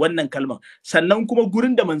wannan kalman. Sannan kuma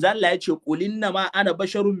gurin da manzo Allah ya ce qulinna ma ana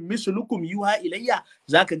basharun mislukum yuha ilayya,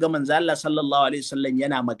 zaka ga manzo Allah sallallahu alaihi wasallam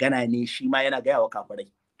yana magana ne shi ma yana gaya wa kafirai.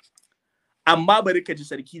 Amma bari ka ji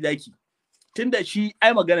sarki zaki, tunda shi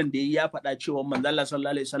ai maganan da ya faɗa cewa manzo Allah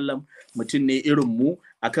sallallahu alaihi wasallam mutum ne irin mu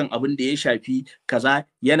akan abin da ya shafi kaza,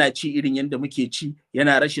 yana ci irin yanda muke ci,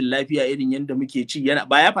 yana rashin lafiya irin yanda muke ci, yana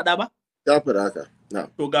ba ya faɗa ba? Ya faɗa haka. Na'am.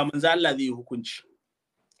 To ga manzo Allah zai yi hukunci.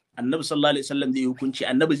 Annabi sallallahu alaihi wasallam zai yi hukunci,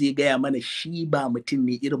 annabi zai gaya mana shi ba mutum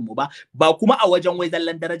ne irin mu ba, ba kuma a wajen wai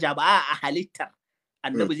zallan daraja ba, a halittar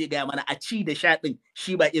annabi zai gaya mana a ci da sha din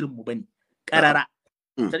shi ba irin mu bane karara.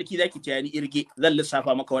 Sarki zaki taya ni irge, zan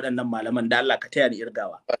lissafa maka waɗannan malaman da Allah ka taya ni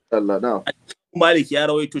irgawa. Allah na'am. Malik ya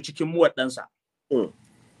rawaito cikin muwaddansa.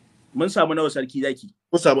 Mun samu nawa sarki zaki?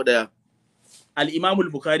 Mun samu daya. Al-Imam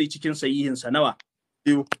al-Bukhari cikin sahihinsa nawa?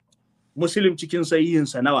 2. Muslim cikin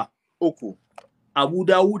sahihinsa nawa? 3. Abu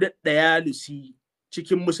Dawud da Dayalisi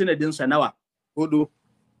cikin musnadinsa nawa? 4.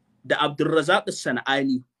 Da Abdurrazzaq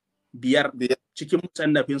as-Sanani 5 cikin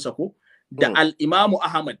musannafinsa ko? Da al-Imam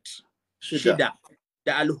Ahmad 6.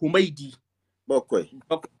 Da al-Humaydi 7.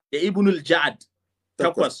 Da Ibn al-Ja'ad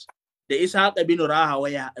 8. Da Ishaq bin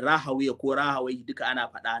Rahawiya ko Rahawai duka ana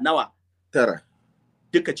faɗa nawa? 9.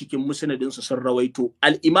 Duka cikin musnadinsa sun rawaito.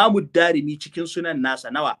 Al-Imam ad-Darimi cikin sunan nasa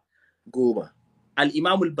nawa? 10.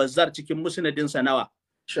 Al-Imam al-Bazzar cikin musnadinsa nawa?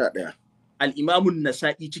 11. Al-Imam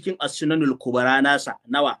an-Nasa'i cikin as-Sunanul Kubra nasa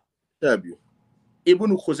nawa? 12. Ibn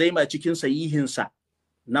Khuzaimah cikin sahihinsa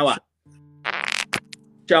nawa?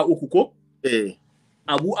 13 ko?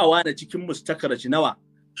 Abu Awana cikin Mustakraj nawa?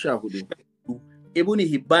 14. Ibn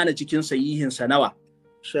Hibban cikin sahihinsa nawa?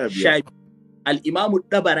 15. Al-Imam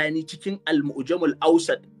ad-Dabarani cikin Al-Mu'jamul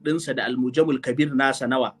Awsat dinsa da Al-Mu'jamul Kabir nasa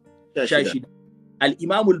nawa? 16.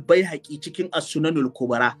 Al-Imam al-Baihaqi cikin As-Sunanul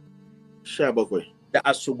Kubra 17. Da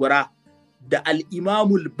As-Sughra, da Al-Imam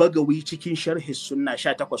al-Bagawi cikin Sharh Sunna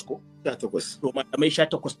 18 ko? 18. To malamai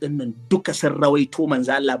 18 din nan duka sun rawaito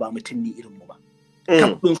manzo Allah ba mutum ne irin mu ba.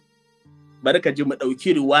 Kafin barka ji mu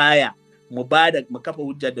dauki riwaya mu kafa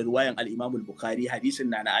hujja da riwayan Al-Imam al-Bukhari hadisin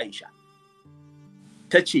na Aisha.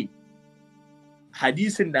 Tace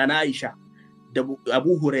hadisin da na Aisha da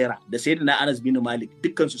Abu Huraira da Sayyidina Anas bin Malik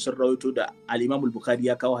dukkan su sun rawaito da Al-Imam al-Bukhari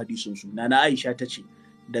ya kawo hadisin su. Nana Aisha tace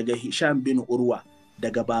daga Hisham bin Urwa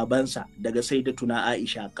daga babansa daga Sayyidatuna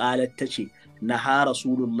Aisha qalat tace naha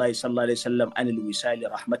Rasulullahi sallallahu alaihi wasallam anil wisali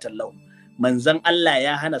rahmatan lahu. Manzon Allah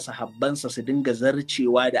ya hana sahabbansa su dinga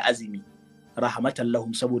zarcewa da azumi rahmatan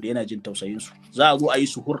lahum saboda yana jin tausayin su. Za a zo a yi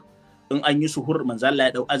suhur, in an yi suhur manzon Allah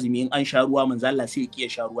ya dau azumi, in an sha ruwa manzon Allah sai ya kiya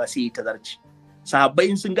sha ruwa sai ya tazarci. Sahabbai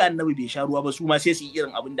in sun ga annabi bai sha ruwa ba su ma sai su yi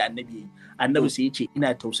irin abin da annabi ya yi. Annabi sai ya ce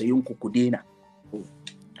ina tausayin ku ku daina.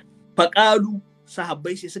 Faqalu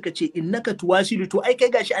sahabbai sai suka ce innaka tuwasilu, to ai kai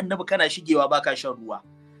gashi annabi kana shigewa baka shan ruwa.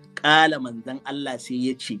 Qala manzon Allah sai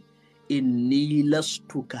ya ce inni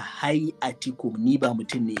lastu ka hayatikum, ni ba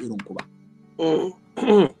mutum ne irin ku ba.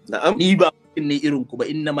 Na'am. Ni ba mutum ne irin ku ba,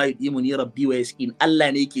 inna ma yudimuni rabbi wa yasqin,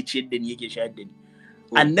 Allah ne yake ciyar da ni yake shayar da ni.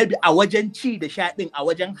 Annabi a wajen ci da sha din a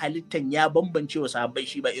wajen halittan ya bambance wa sahabbai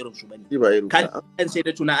shi ba irin su bane. Kan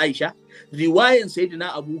Sayyidatuna Aisha, riwayan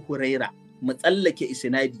Sayyidina Abu Huraira mu tsallake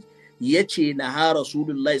isnadi yace na ha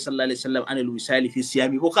Rasulullahi sallallahu alaihi wasallam anil wisali fi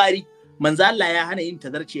siyami. Bukhari manzo Allah ya hana yin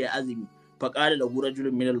tazarci ya azumi. Fa qala lahu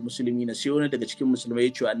rajulun minal muslimin, sai wani daga cikin musulmai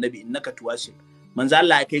ya ce annabi innaka tuwasil, manzo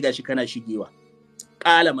Allah ya kai gashi kana shigewa.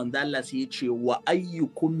 Qala manzo Allah sai ya ce wa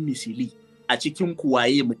ayyukum misli, a cikin ku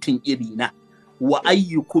waye mutum irina. Wa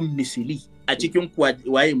ayyukum misli, a cikin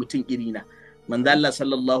waye mutum irina. Manzo Allah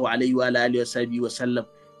sallallahu alaihi wa alihi wa sallam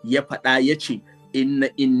ya faɗa yace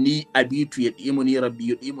inni abitu yadimuni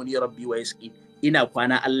rabbi wa yasqi, ina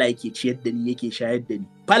kwana Allah yake ciyar da ni yake shayar da ni.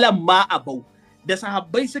 Falan ma abau, da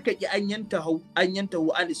sahabbai suka ki an yanta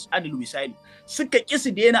anil wisali, suka ki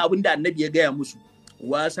su daina abinda annabi ya gaya musu.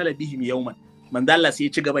 Wa sala bihim yawman, manzo Allah sai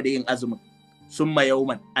ya ci gaba da yin azumin. Summa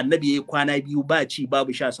yauman, annabi yayi kwana 2 ba ci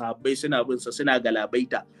babu sha, sahabbai suna bin sa suna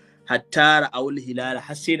galabaita hatta ra'aul hilal,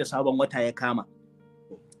 har sai da sabon wata ya kama.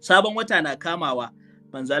 Sabon wata na kamawa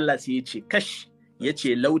manzo Allah sai ya ce kash,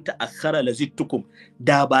 yace lauta akhara lazittukum,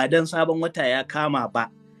 da ba dan sabon wata ya kama ba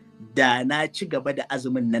da na ci gaba da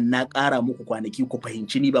azumin nan na ƙara muku kwanaki ku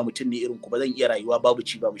fahimci ni ba mutum ne irin ku ba, zan iya rayuwa babu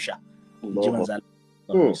ci babu sha. Ji manzo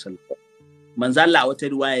Allah. Manzo Allah a wata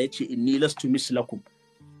riwaya yace inni lastu mislakum,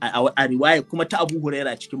 a riwaya kuma ta Abu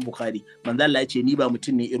Huraira cikin Bukhari manzo Allah ya ce ni ba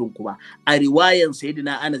mutum ne irin ku ba. A riwayan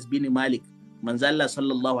Sayyidina Anas bin Malik manzo Allah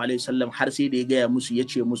sallallahu alaihi wasallam har sai da ya gaya musu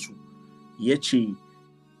yace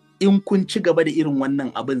in kun ci gaba da irin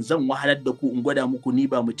wannan abin zan wahalar da ku in gwada muku ni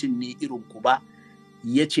ba mutum ne irin ku ba.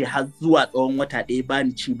 ya ce har zuwa tsawon wata ɗaya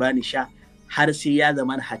bani ci bani sha har sai ya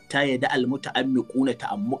zama hatta ya da almuta'ammiquna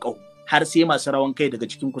ta'ammuqahu, har sai masu rawan kai daga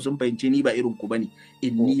cikin ku sun fahimce ni ba irin ku bane,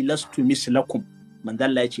 inni lastu mislakum, manzo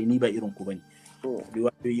Allah ya ce ni ba irin ku bane.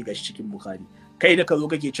 Riwayoyi ga cikin Bukhari. Kai da ka zo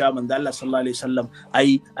kake cewa manzo Allah sallallahu alaihi wasallam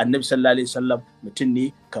ai annabi sallallahu alaihi wasallam mutum ne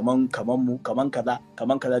kaman mu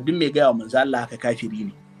kaman kaza duk mai gaya wa manzo Allah haka kafiri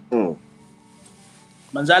ne.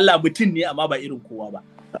 Manzo Allah mutum ne amma ba irin kowa ba.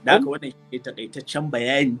 Da haka wannan shi takaitaccen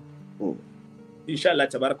bayani. Insha Allah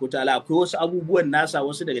tabaraka ta'ala akwai wasu abubuwan nasa,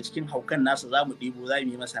 wasu daga cikin haukan nasa zamu ɗibo zamu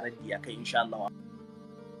yi masa raddi akai insha Allah.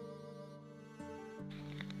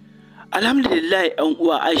 Alhamdulillah ‘yan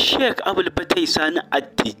uwa, a Shek Abulfathi Sani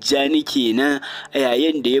Attijani kenan a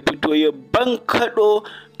yayin da ya fito ya bankaɗo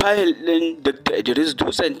fayil ɗin Dr. Idris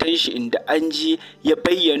Dutsen Tanshi, inda an ji ya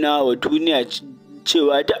bayyana wa duniya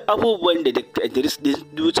cewa duk abubuwan da Dr. Idris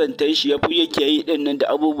Dutsen Tanshi yake yi din nan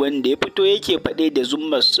da abubuwan da ya fito yake faɗe da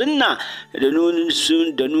zumma sunna da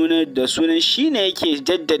nuna da sunan shine yake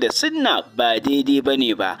jaddada sunna ba daidai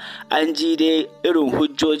bane ba. An ji dai irin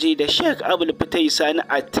hujjoji da Shek Abulfathi Sani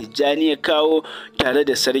Attijani ya kawo tare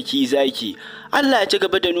da sarki zaki. Allah ya ci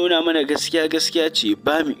gaba da nuna mana gaskiya gaskiya ce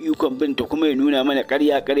ba mu ikon binta, kuma ya nuna mana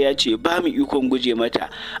ƙarya ƙarya ce ba mu ikon guje mata.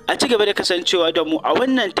 A ci gaba da kasancewa da mu a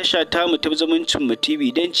wannan tasha tamu ta Zumuncin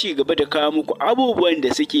TV don ci gaba da kawo muku abubuwan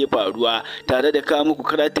da suke faruwa, tare da kawo muku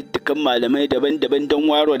karatuttukan malamai daban-daban don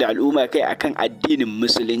waro da al'umma kai akan addinin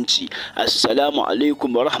musulunci. Assalamu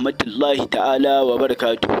alaikum wa rahmatullahi ta'ala wa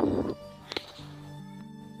barakatuhu.